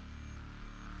then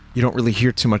you don't really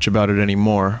hear too much about it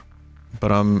anymore,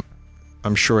 but I'm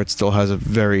sure it still has a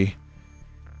very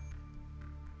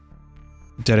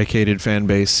dedicated fan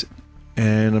base,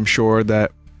 and I'm sure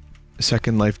that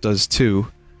Second Life does too.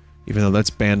 Even though that's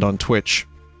banned on Twitch.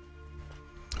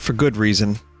 For good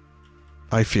reason,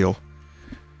 I feel.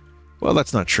 Well,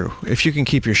 that's not true. If you can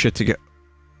keep your shit together...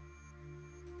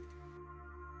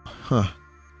 Huh.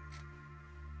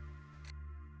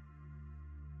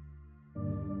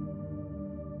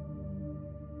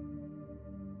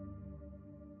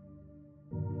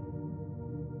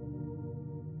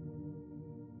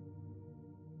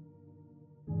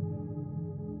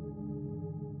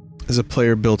 As a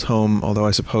player-built home, although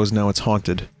I suppose now it's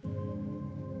haunted.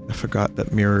 I forgot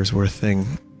that mirrors were a thing.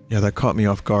 Yeah, that caught me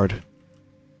off guard.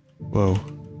 Whoa.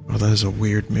 Oh, that is a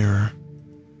weird mirror.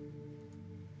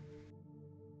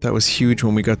 That was huge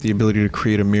when we got the ability to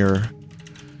create a mirror.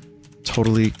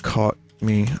 Totally caught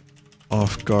me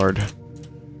off guard.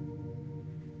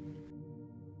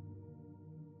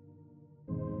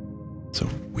 It's a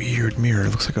weird mirror.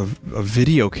 It looks like a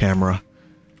video camera.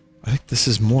 I think this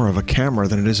is more of a camera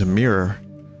than it is a mirror.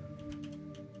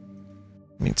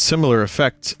 I mean, similar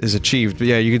effect is achieved, but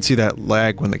yeah, you can see that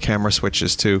lag when the camera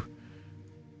switches too.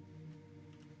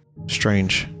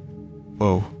 Strange.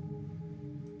 Whoa.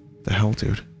 The hell,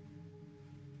 dude?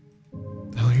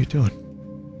 The hell are you doing?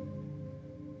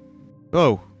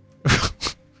 Oh!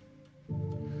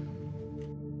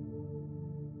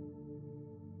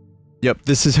 Yep,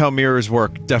 this is how mirrors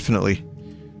work, definitely.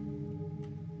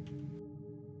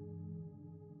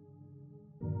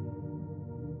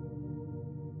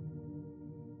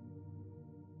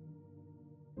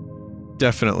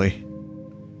 Definitely.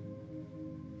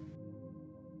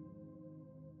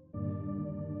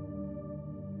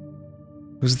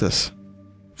 Who's this?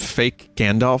 Fake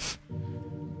Gandalf?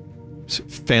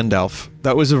 Fandalf.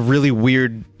 That was a really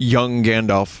weird, young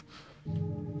Gandalf.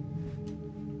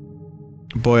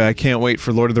 Boy, I can't wait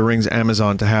for Lord of the Rings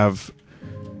Amazon to have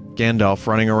Gandalf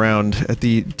running around at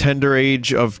the tender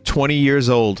age of 20 years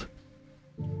old.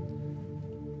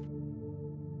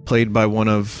 Played by one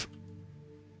of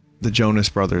the Jonas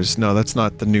Brothers. No, that's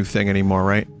not the new thing anymore,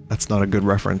 right? That's not a good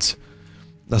reference.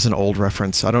 That's an old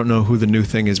reference. I don't know who the new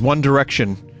thing is. One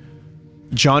Direction.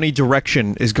 Johnny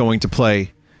Direction is going to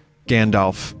play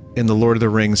Gandalf in the Lord of the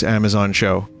Rings Amazon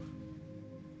show.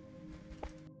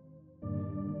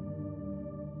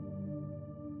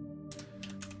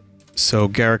 So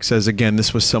Garrick says again,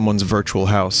 this was someone's virtual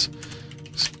house.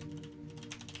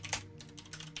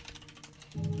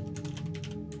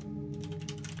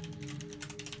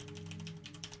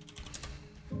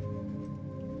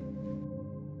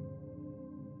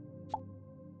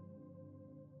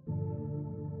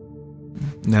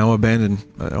 Now abandoned.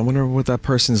 I wonder what that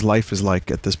person's life is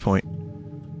like at this point. I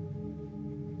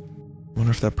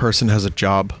wonder if that person has a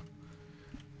job,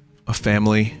 a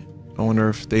family. I wonder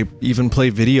if they even play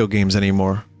video games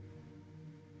anymore.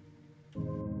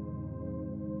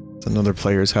 It's another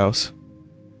player's house.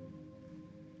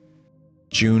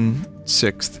 June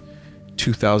 6th,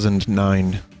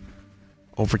 2009.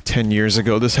 Over 10 years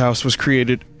ago, this house was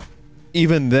created.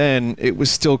 Even then, it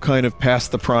was still kind of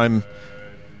past the prime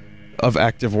of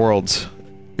active worlds,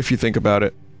 if you think about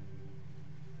it.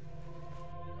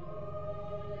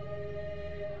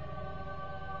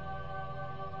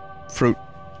 Fruit.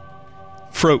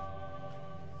 Fruit.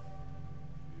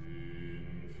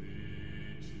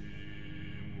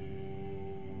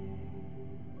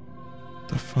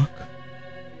 The fuck?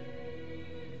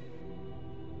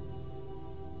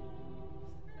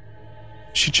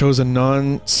 She chose a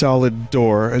non-solid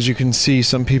door. As you can see,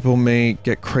 some people may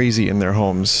get crazy in their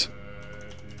homes.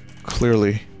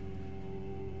 Clearly.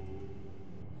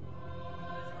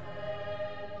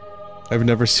 I've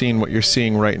never seen what you're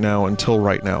seeing right now until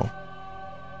right now.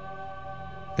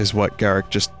 Is what Garrick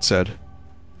just said.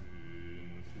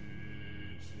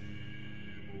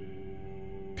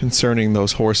 Concerning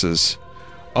those horses.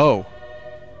 Oh!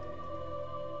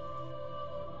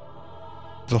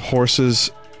 The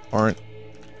horses aren't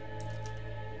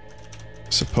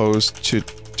supposed to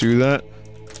do that?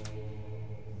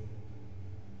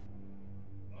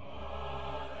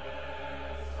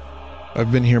 I've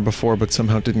been here before, but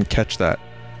somehow didn't catch that.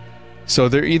 So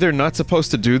they're either not supposed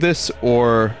to do this,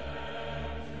 or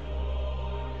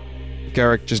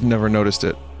Garrick just never noticed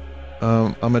it.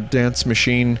 I'm a dance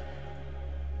machine.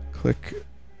 Click.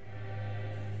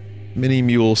 Mini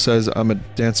Mule says I'm a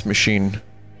dance machine.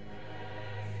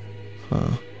 Huh.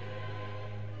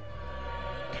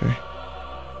 Okay.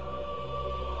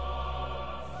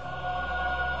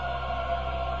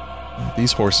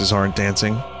 These horses aren't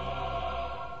dancing.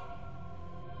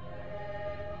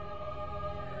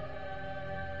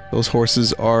 Those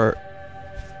horses are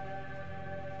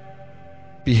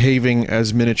behaving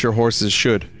as miniature horses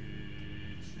should.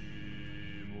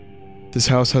 This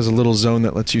house has a little zone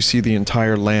that lets you see the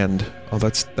entire land. Oh,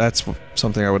 that's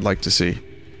something I would like to see.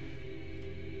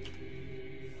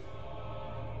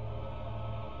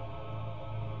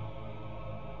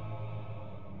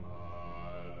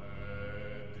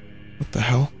 What the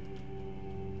hell?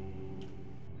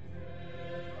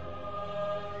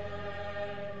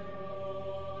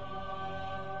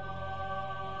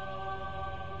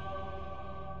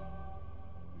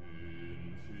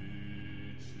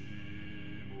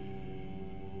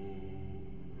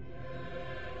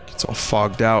 It's all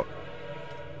fogged out.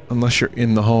 Unless you're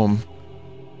in the home.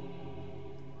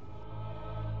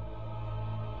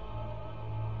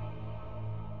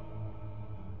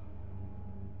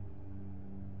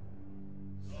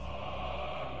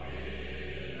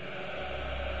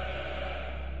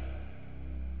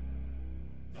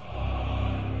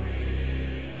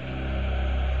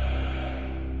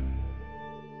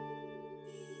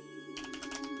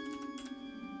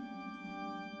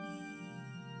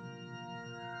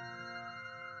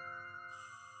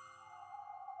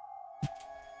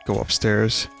 go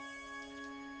upstairs.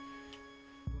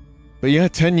 But yeah,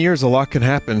 10 years, a lot can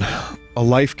happen. A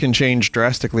life can change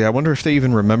drastically. I wonder if they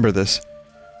even remember this.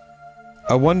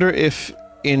 I wonder if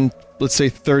in, let's say,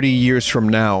 30 years from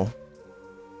now,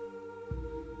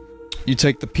 you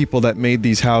take the people that made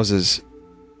these houses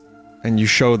and you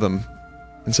show them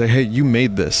and say, hey, you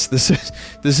made this. This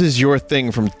is your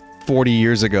thing from 40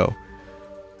 years ago.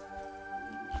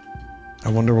 I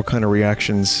wonder what kind of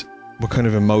reactions, what kind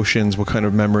of emotions, what kind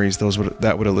of memories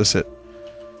that would elicit.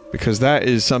 Because that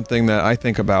is something that I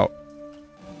think about.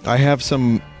 I have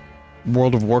some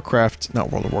Warcraft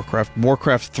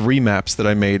 3 maps that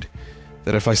I made,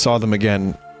 that if I saw them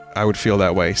again, I would feel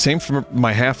that way. Same for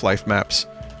my Half-Life maps.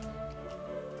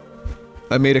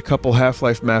 I made a couple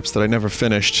Half-Life maps that I never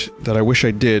finished, that I wish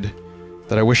I did,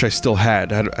 that I wish I still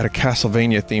had. I had a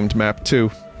Castlevania-themed map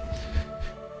too.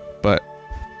 But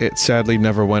it sadly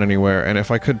never went anywhere, and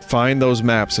if I could find those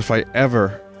maps, if I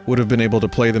ever would have been able to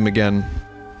play them again,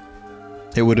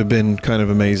 it would have been kind of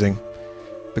amazing.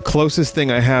 The closest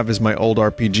thing I have is my old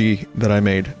RPG that I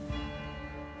made.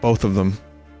 Both of them,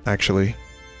 actually.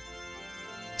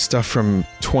 Stuff from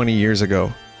 20 years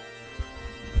ago.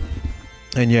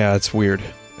 And yeah, it's weird.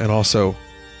 And also,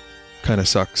 kinda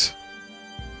sucks.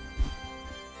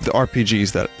 The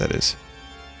RPGs, that is.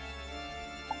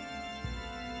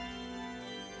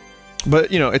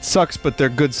 But, you know, it sucks, but they're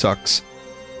good sucks.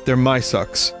 They're my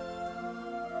sucks.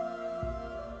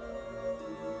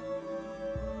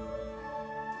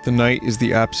 The night is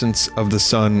the absence of the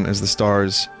sun, as the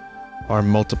stars are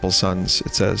multiple suns,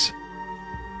 it says.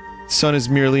 The sun is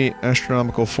merely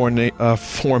astronomical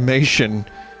formation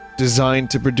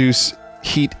designed to produce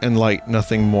heat and light,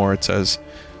 nothing more, it says.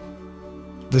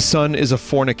 The sun is a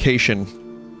fornication.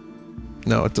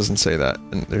 No, it doesn't say that.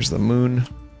 And there's the moon.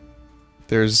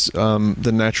 There's,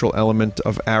 the natural element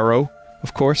of arrow,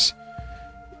 of course.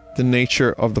 The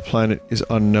nature of the planet is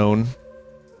unknown.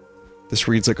 This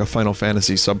reads like a Final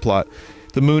Fantasy subplot.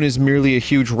 The moon is merely a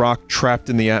huge rock trapped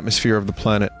in the atmosphere of the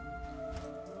planet.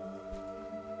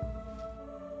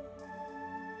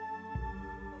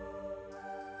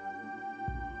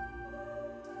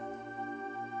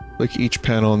 Like each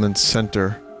panel and then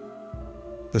center.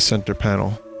 The center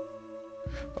panel.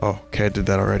 Oh, okay, I did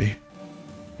that already.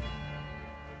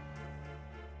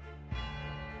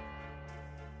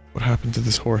 What happened to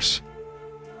this horse?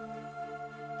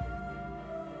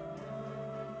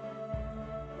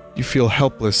 You feel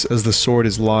helpless as the sword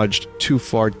is lodged too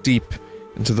far deep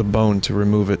into the bone to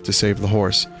remove it to save the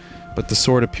horse, but the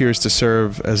sword appears to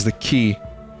serve as the key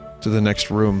to the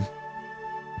next room.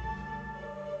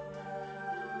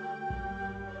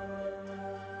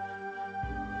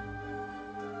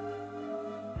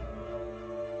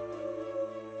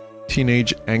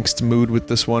 Teenage angst mood with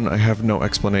this one, I have no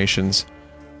explanations.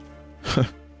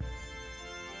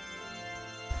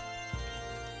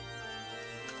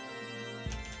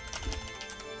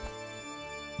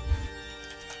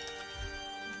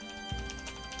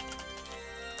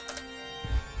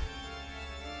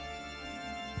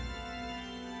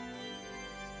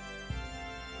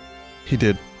 He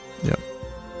did. Yep.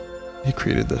 He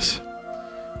created this.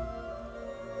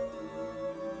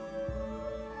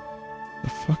 The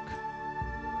fuck?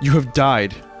 You have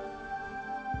died.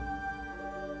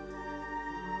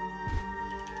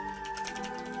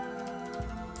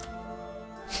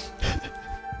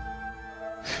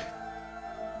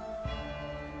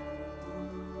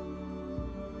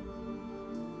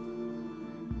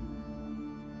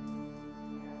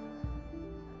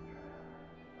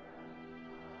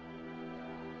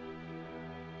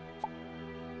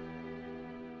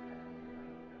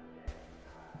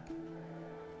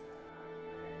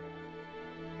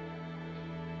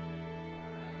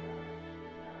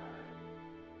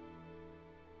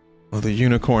 Well, the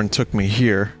unicorn took me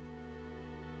here.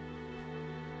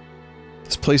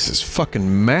 This place is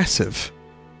fucking massive.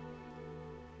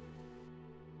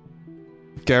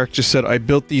 Garrick just said, I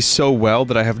built these so well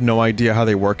that I have no idea how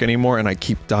they work anymore and I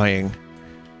keep dying.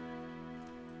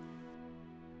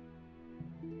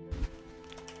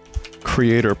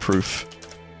 Creator proof.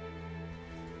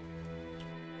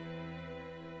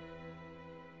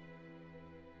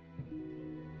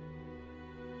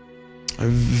 I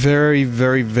very,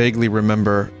 very vaguely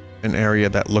remember an area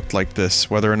that looked like this.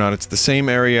 Whether or not it's the same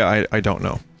area, I don't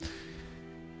know.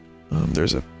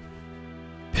 There's a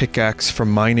pickaxe for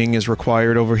mining is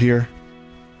required over here.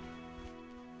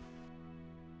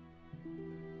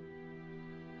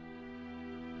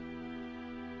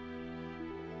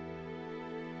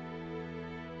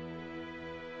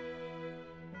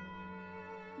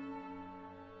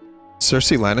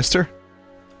 Cersei Lannister?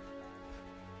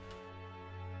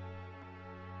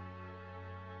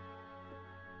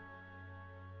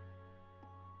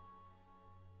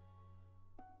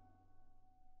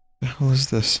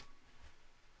 this?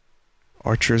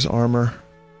 Archer's armor.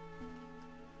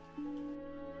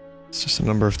 It's just a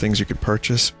number of things you could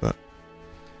purchase, but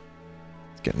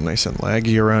it's getting nice and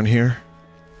laggy around here.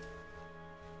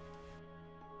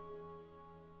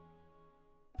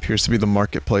 Appears to be the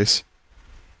marketplace.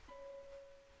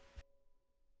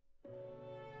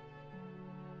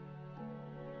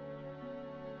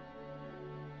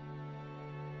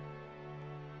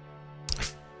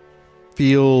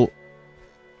 Feel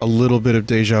a little bit of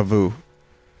deja vu.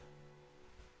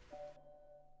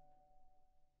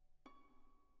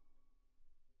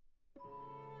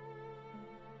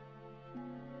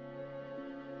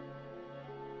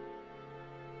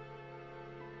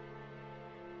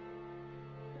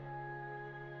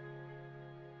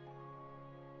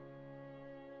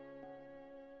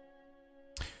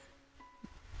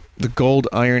 The gold,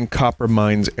 iron, copper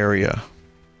mines area.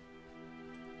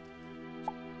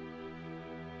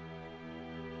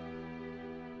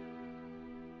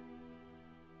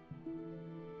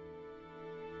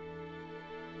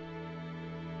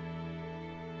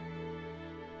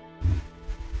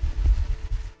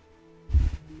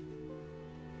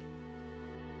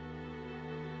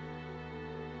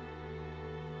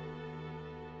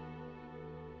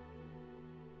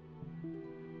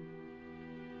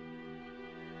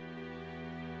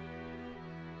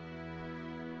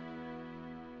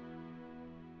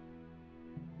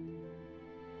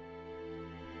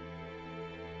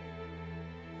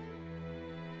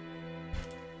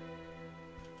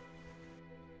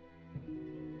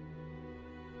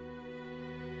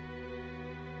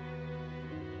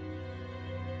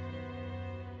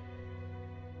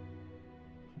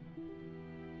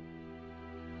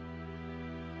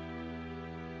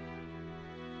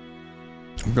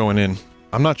 I'm going in.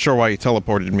 I'm not sure why he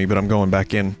teleported me, but I'm going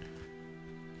back in.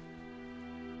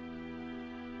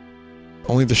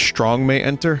 Only the strong may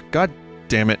enter? God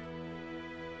damn it.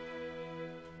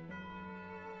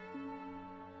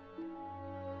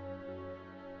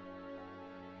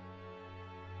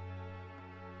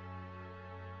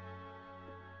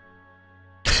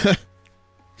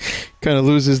 Kind of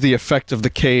loses the effect of the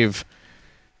cave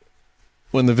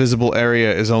when the visible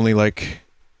area is only like,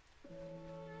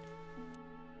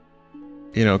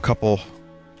 you know, a couple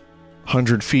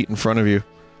 100 feet in front of you.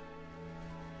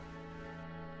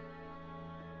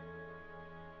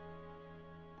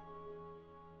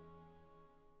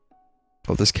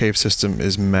 Oh, this cave system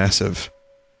is massive.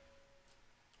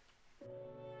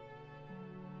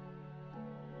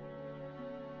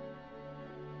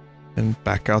 And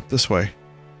back out this way.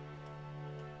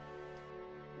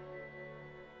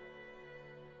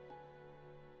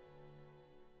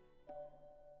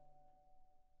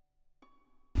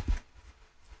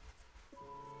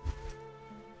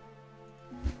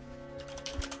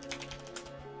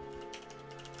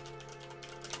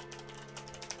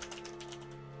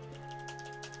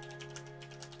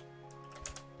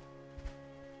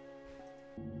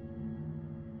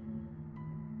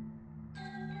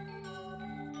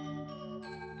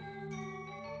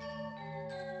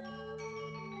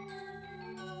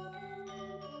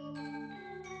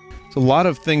 It's a lot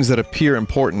of things that appear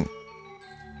important,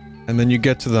 and then you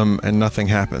get to them and nothing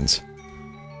happens.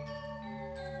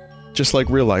 Just like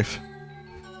real life.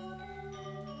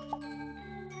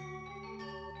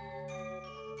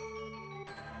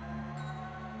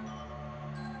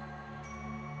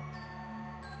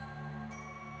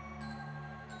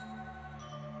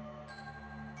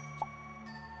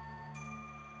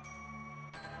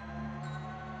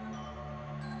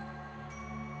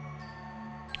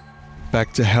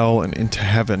 Back to hell and into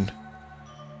heaven.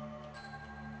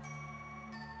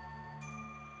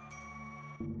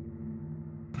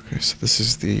 Okay, so this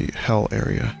is the hell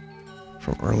area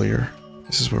from earlier.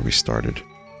 This is where we started.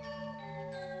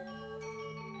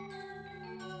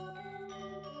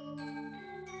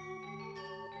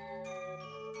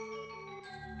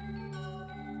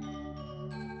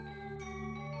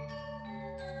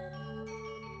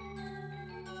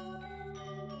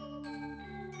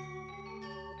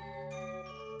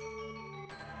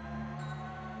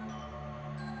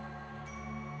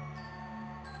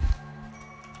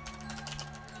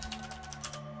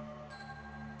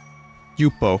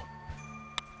 Yupo.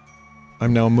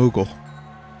 I'm now Moogle.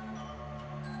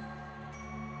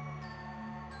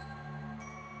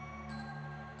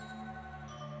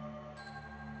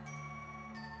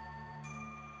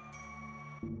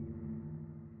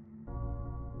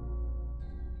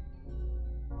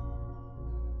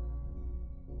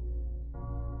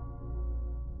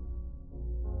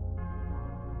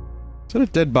 Is that a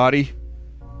dead body?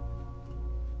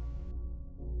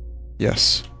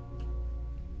 Yes.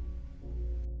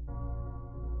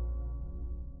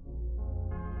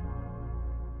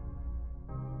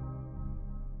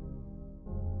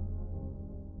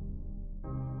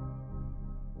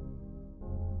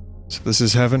 So this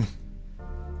is heaven.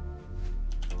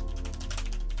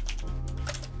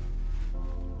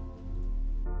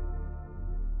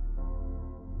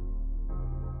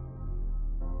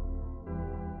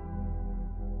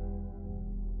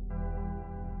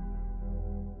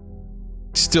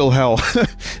 Still hell.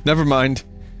 Never mind.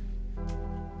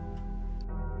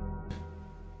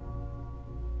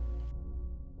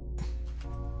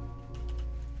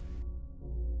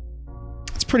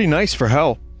 It's pretty nice for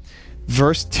hell.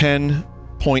 Verse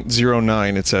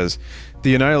 10.09, it says,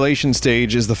 "The annihilation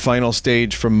stage is the final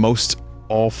stage for most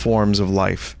all forms of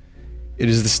life. It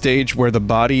is the stage where the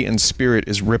body and spirit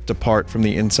is ripped apart from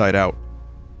the inside out."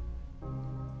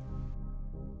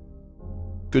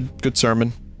 Good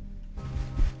sermon.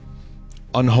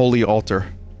 Unholy altar,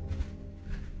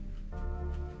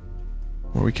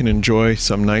 where we can enjoy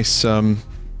some nice time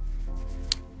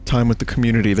with the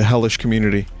community, the hellish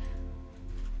community.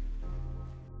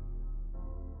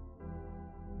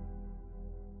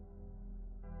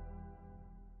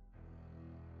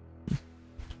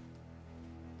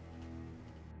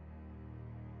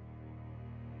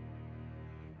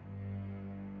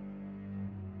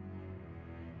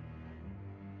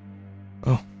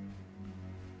 Oh.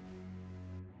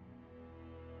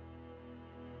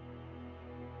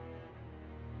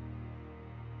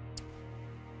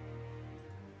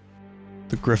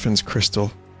 The Griffin's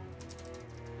crystal,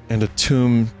 and a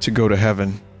tomb to go to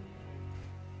heaven.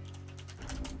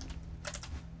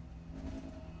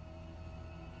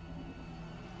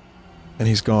 And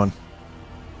he's gone.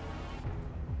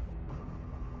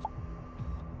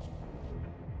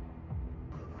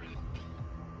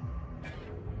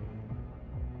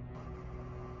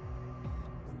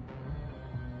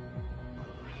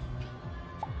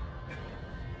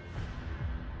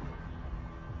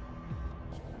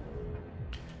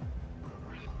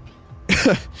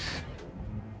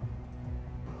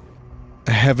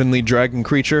 A heavenly dragon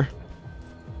creature.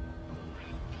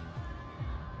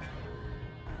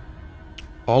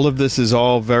 All of this is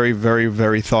all very, very,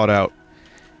 very thought out.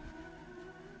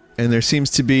 And there seems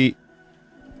to be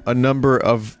a number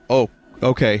of... Oh,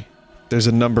 okay. There's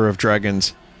a number of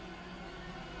dragons.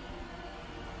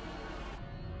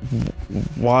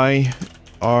 Why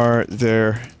are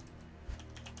there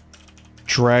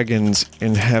dragons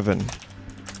in heaven?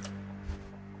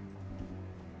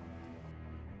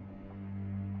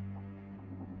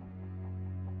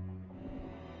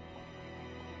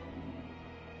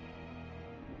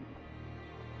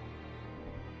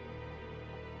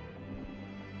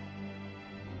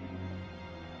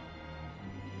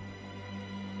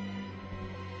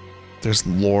 There's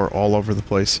lore all over the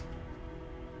place.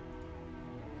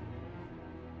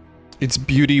 Its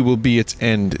beauty will be its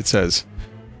end, it says.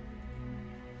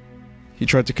 He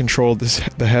tried to control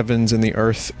the heavens and the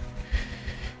earth.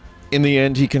 In the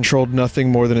end, he controlled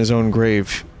nothing more than his own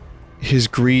grave. His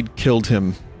greed killed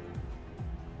him.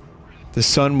 The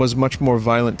sun was much more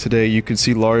violent today. You could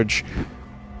see large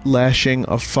lashing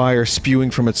of fire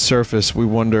spewing from its surface. We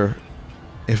wonder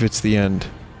if it's the end.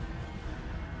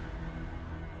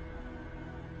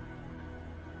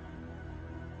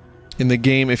 In the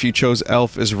game, if you chose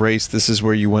elf as race, this is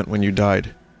where you went when you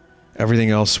died.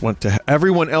 Everyone else went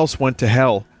to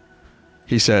hell,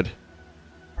 he said.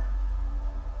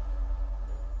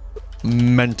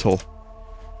 Mental.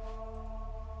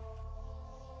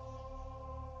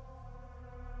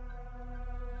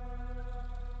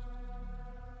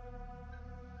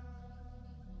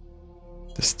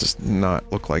 This does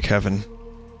not look like heaven.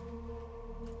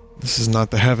 This is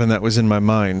not the heaven that was in my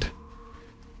mind.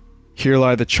 Here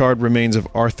lie the charred remains of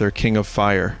Arthur, King of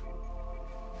Fire.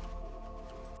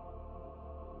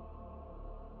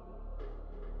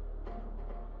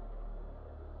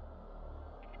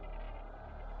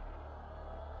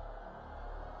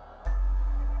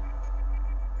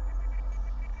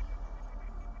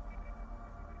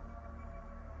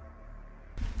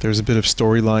 There's a bit of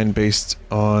storyline based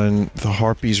on the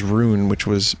Harpy's rune, which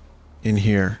was in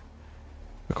here,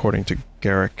 according to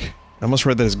Garrick. I almost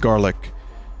read that as garlic.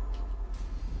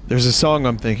 There's a song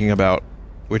I'm thinking about,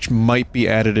 which might be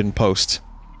added in post.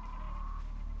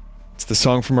 It's the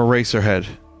song from Eraserhead.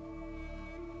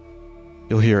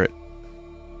 You'll hear it.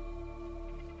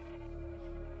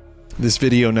 This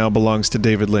video now belongs to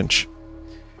David Lynch.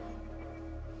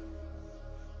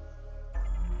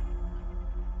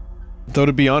 Though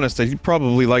to be honest, he'd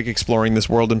probably like exploring this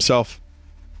world himself.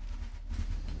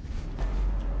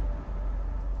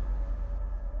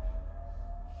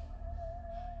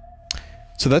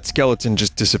 So that skeleton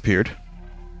just disappeared.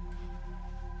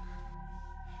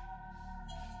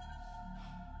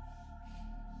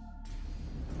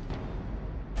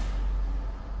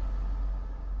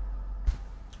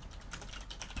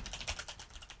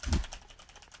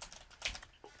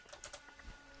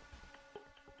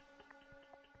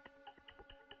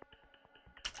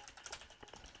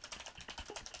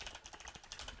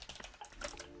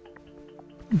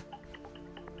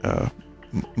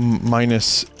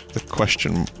 minus the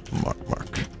question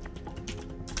mark.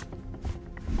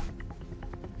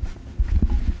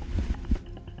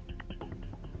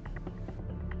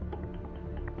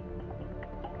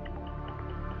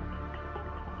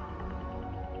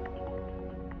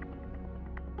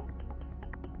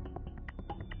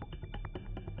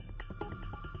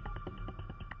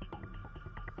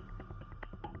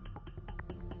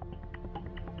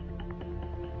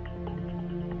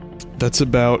 That's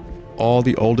about all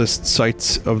the oldest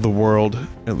sites of the world,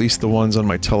 at least the ones on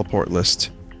my teleport list.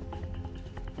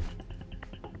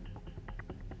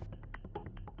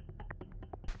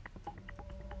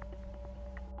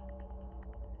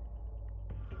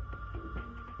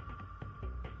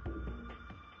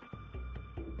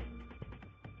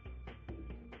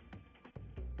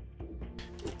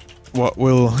 What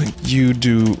will you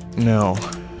do now?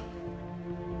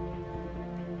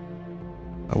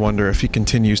 I wonder if he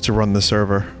continues to run the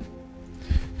server.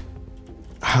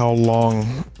 How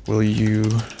long will you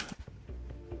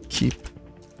keep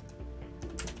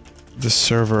the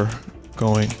server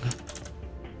going?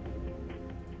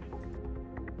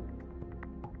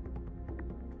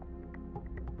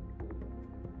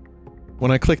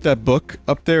 When I click that book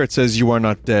up there, it says you are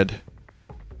not dead.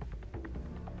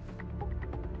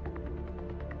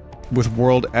 With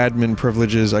world admin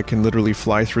privileges, I can literally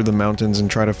fly through the mountains and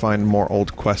try to find more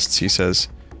old quests, he says.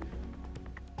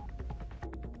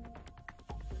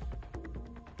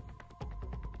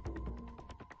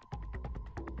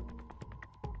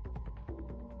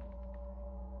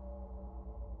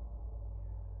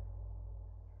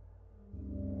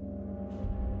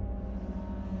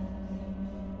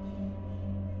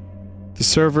 The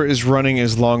server is running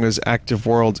as long as Active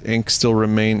Worlds Inc.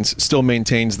 still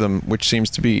maintains them, which seems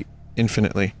to be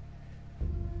infinitely.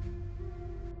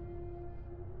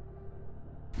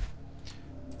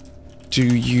 Do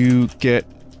you get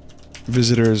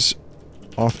visitors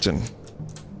often?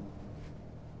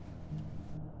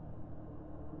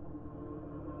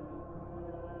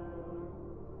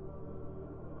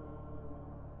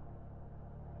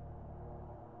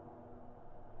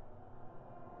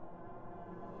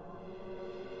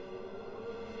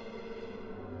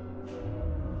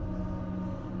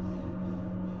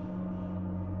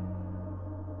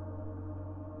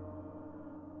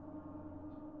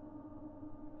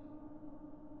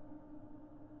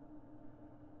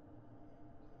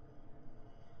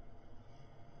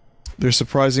 There's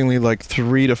surprisingly like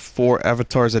 3 to 4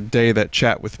 avatars a day that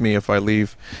chat with me if I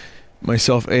leave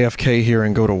myself AFK here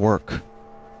and go to work.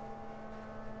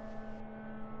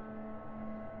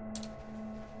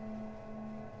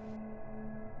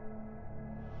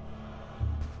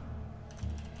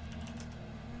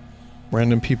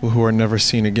 Random people who are never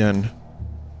seen again.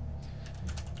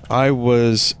 I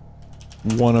was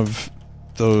one of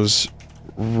those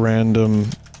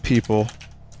random people.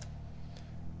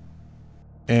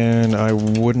 And I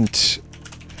wouldn't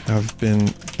have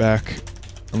been back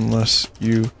unless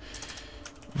you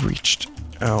reached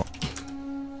out.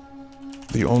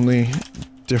 The only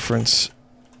difference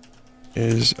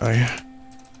is I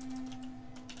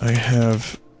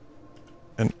have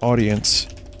an audience.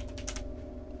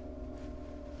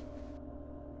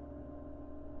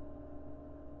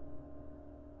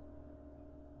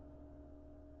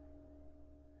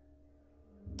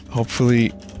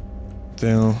 Hopefully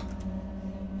they'll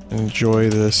enjoy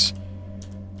this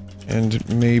and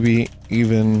maybe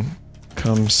even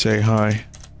come say hi.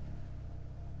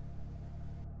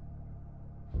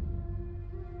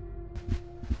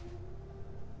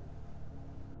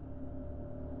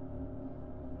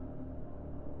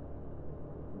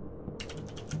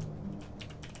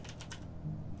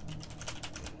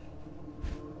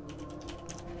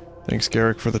 Thanks,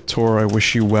 Garrick, for the tour. I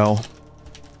wish you well.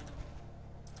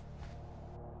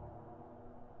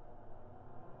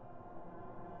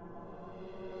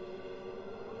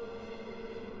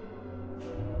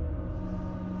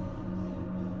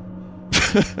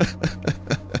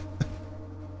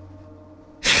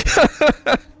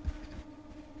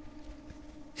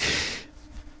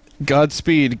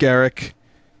 Godspeed, Garrick.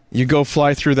 You go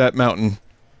fly through that mountain.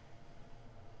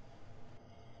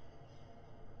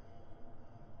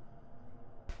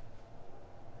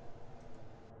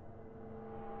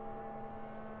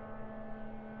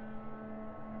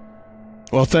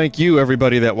 Well, thank you,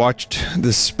 everybody that watched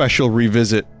this special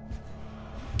revisit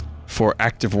for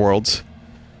Active Worlds.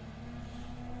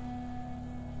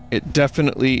 It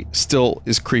definitely still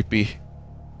is creepy,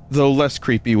 though less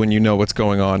creepy when you know what's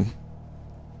going on.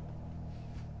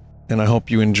 And I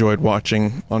hope you enjoyed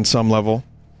watching on some level.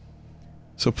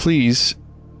 So please,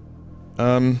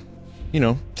 you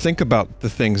know, think about the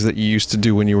things that you used to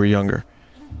do when you were younger.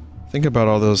 Think about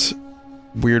all those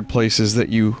weird places that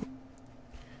you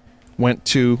went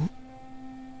to,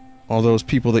 all those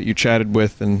people that you chatted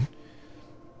with, and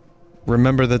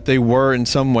remember that they were, in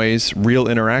some ways, real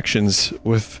interactions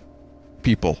with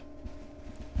people.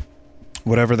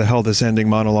 Whatever the hell this ending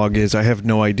monologue is, I have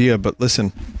no idea, but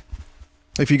listen,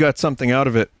 if you got something out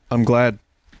of it, I'm glad.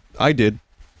 I did.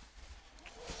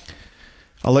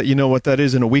 I'll let you know what that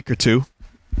is in a week or two,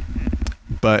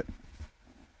 but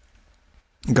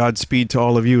Godspeed to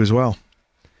all of you as well.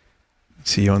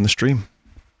 See you on the stream.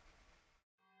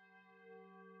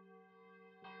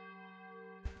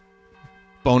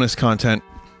 Bonus content.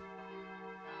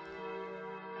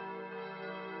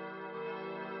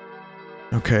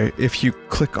 Okay, if you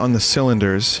click on the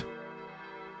cylinders...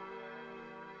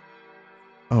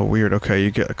 Oh, weird. Okay,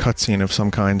 you get a cutscene of some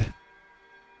kind.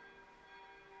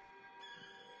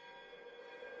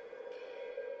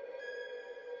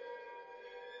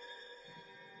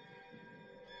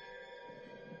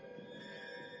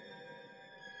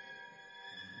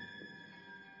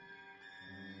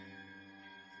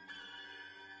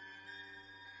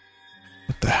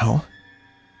 What the hell?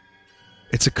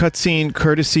 It's a cutscene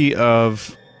courtesy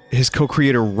of his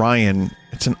co-creator Ryan.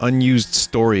 It's an unused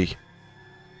story.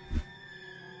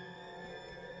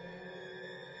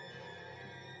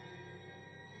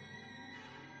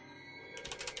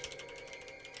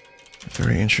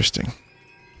 Very interesting.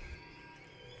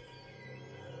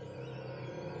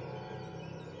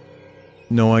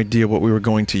 No idea what we were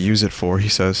going to use it for, he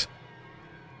says.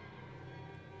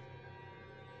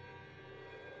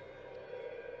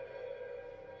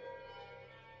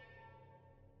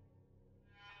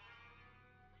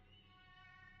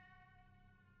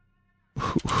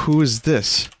 Who is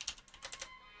this?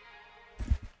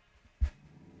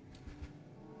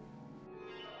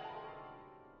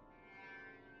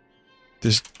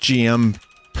 This GM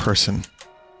person.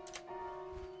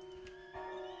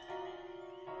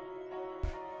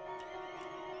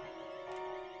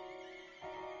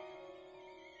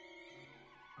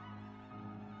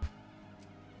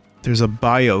 There's a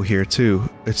bio here too.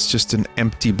 It's just an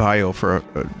empty bio for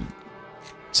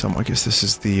some. I guess this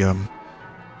is the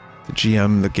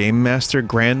GM, the game master,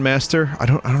 grandmaster. I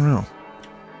don't know.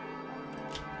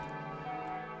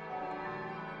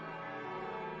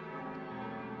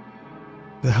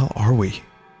 The hell are we?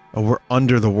 Oh, we're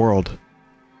under the world.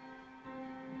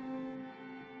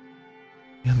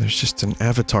 And there's just an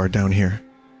avatar down here.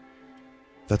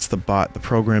 That's the bot, the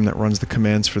program that runs the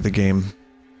commands for the game.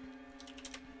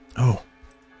 Oh.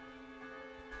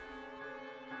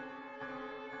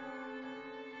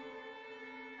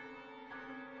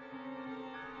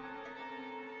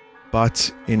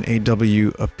 Bots in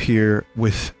AW appear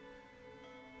with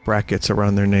brackets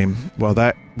around their name. Well,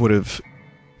 that would have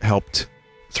helped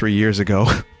 3 years ago.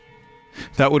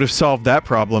 That would have solved that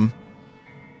problem.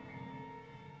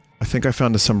 I think I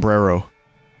found a sombrero.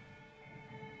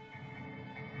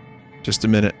 Just a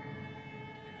minute.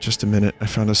 Just a minute. I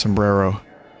found a sombrero.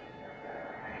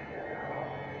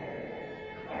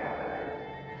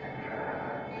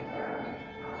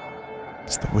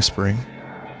 It's the whispering.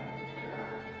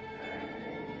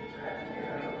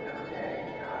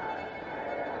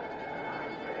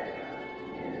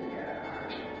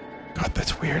 God,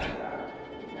 that's weird.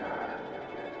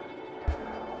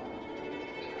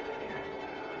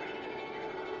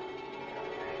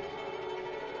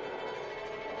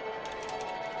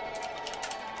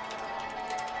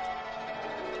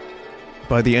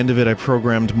 By the end of it, I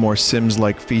programmed more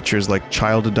Sims-like features like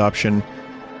child adoption,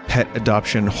 pet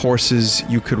adoption, horses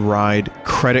you could ride,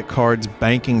 credit cards,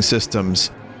 banking systems.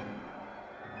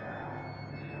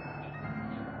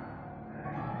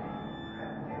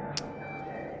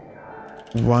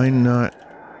 Why not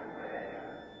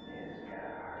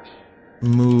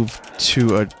move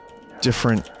to a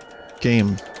different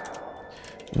game?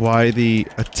 Why the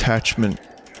attachment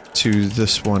to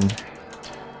this one?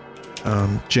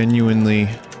 Genuinely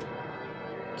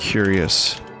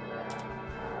curious.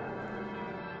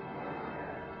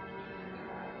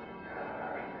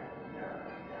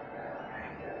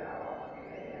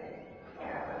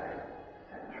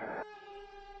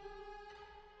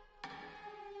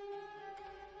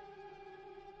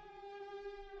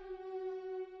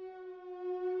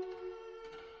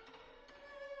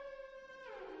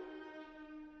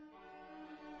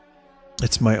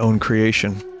 It's my own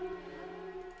creation.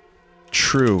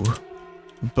 True,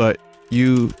 but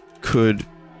you could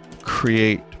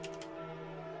create...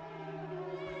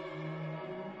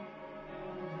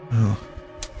 Oh.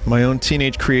 My own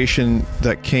teenage creation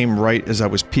that came right as I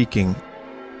was peaking,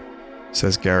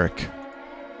 says Garrick.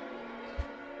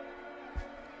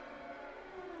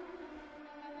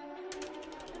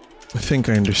 I think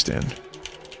I understand.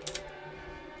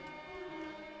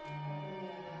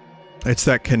 It's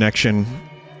that connection,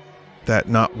 that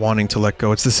not wanting to let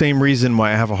go. It's the same reason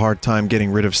why I have a hard time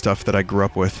getting rid of stuff that I grew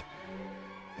up with.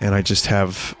 And I just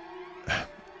have... I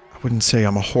wouldn't say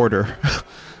I'm a hoarder,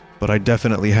 but I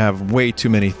definitely have way too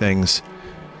many things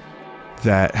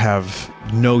that have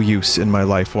no use in my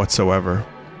life whatsoever.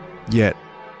 Yet,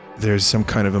 there's some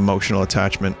kind of emotional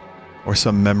attachment or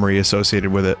some memory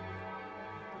associated with it.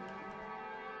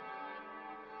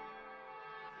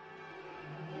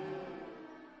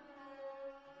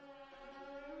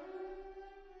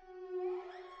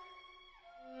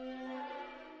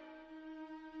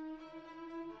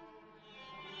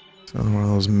 It's another one of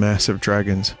those massive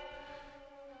dragons.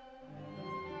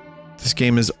 This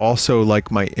game is also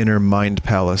like my inner mind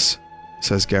palace,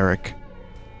 says Garrick.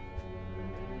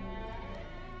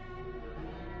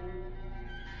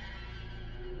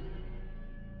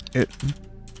 It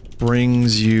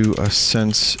brings you a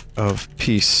sense of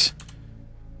peace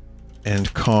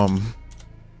and calm.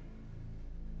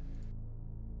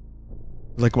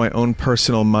 Like my own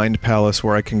personal mind palace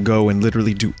where I can go and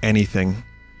literally do anything,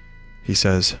 he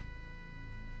says.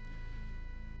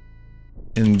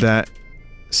 In that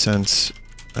sense,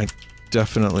 I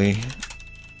definitely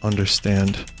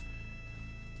understand.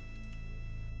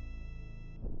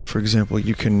 For example,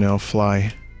 you can now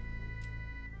fly.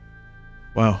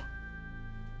 Wow.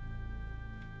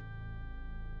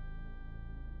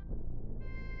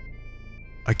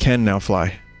 I can now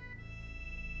fly.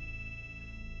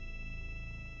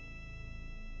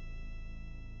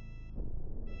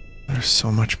 There's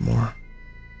so much more.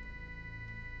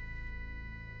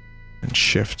 And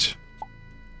shift.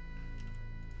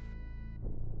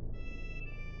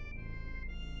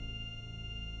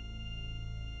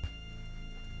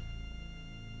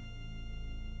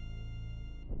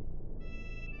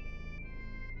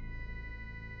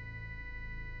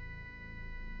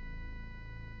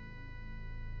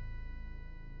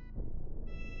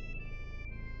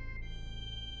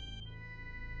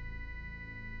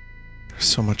 There's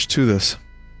so much to this.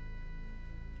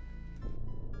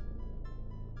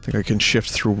 I think I can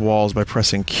shift through walls by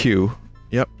pressing Q.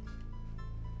 Yep.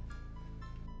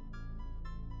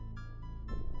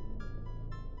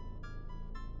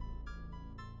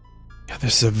 Yeah,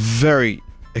 this is a very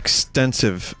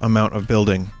extensive amount of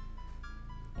building.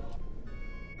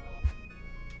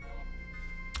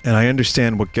 And I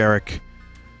understand what Garrick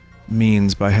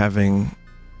means by having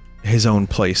his own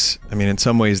place. I mean, in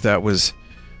some ways that was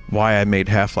why I made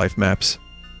Half-Life maps.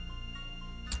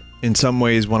 In some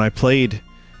ways, when I played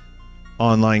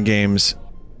online games,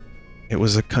 it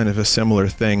was a kind of a similar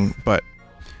thing, but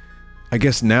I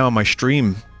guess now my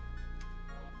stream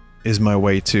is my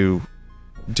way to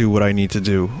do what I need to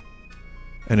do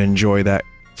and enjoy that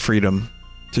freedom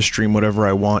to stream whatever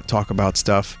I want, talk about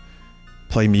stuff,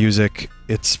 play music.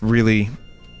 It's really,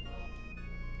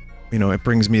 you know, it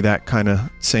brings me that kind of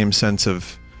same sense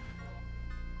of,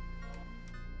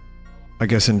 I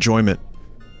guess, enjoyment.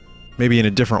 Maybe in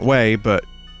a different way, but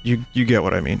you get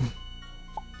what I mean.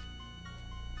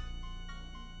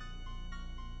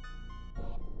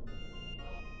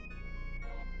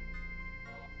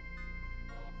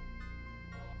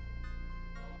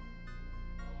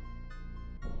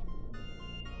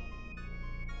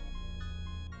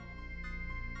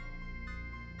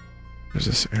 There's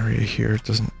this area here. It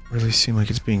doesn't really seem like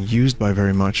it's being used by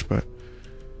very much, but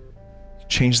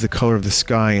change the color of the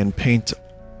sky and paint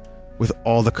with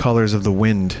all the colors of the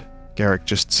wind, Garrick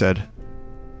just said.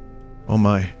 Oh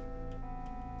my.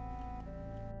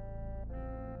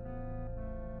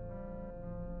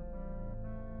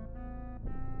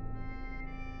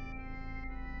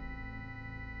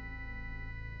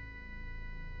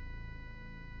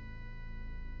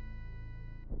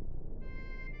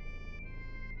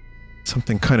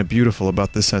 Something kind of beautiful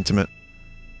about this sentiment.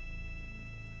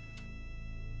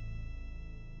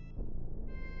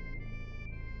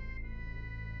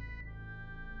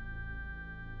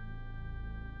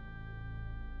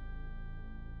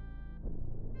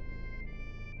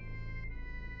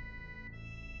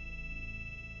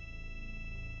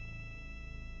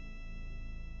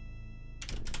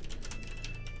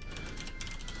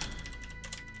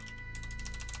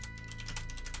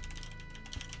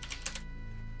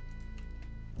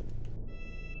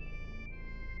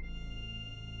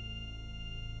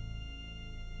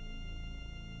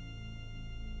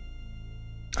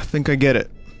 I think I get it.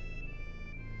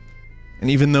 And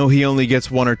even though he only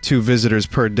gets 1 or 2 visitors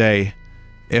per day,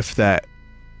 if that,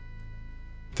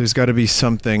 there's got to be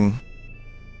something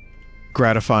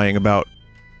gratifying about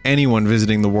anyone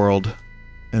visiting the world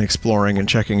and exploring and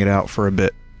checking it out for a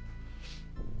bit.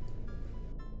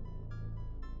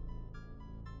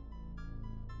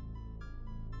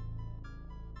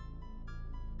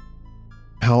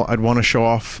 hell, I'd want to show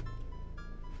off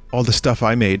all the stuff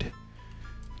I made.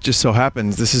 Just so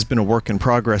happens this has been a work in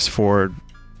progress for,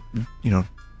 you know,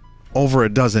 over a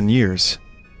dozen years.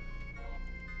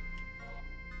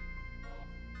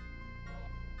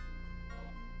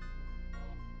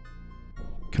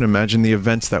 Can imagine the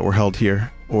events that were held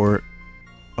here or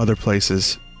other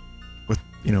places with,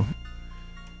 you know,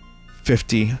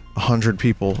 50, 100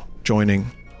 people joining.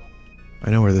 I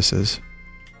know where this is.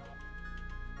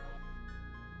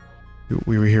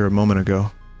 We were here a moment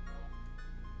ago.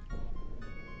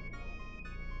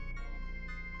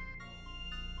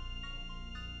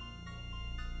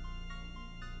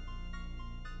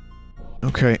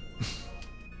 Okay.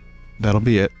 That'll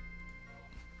be it.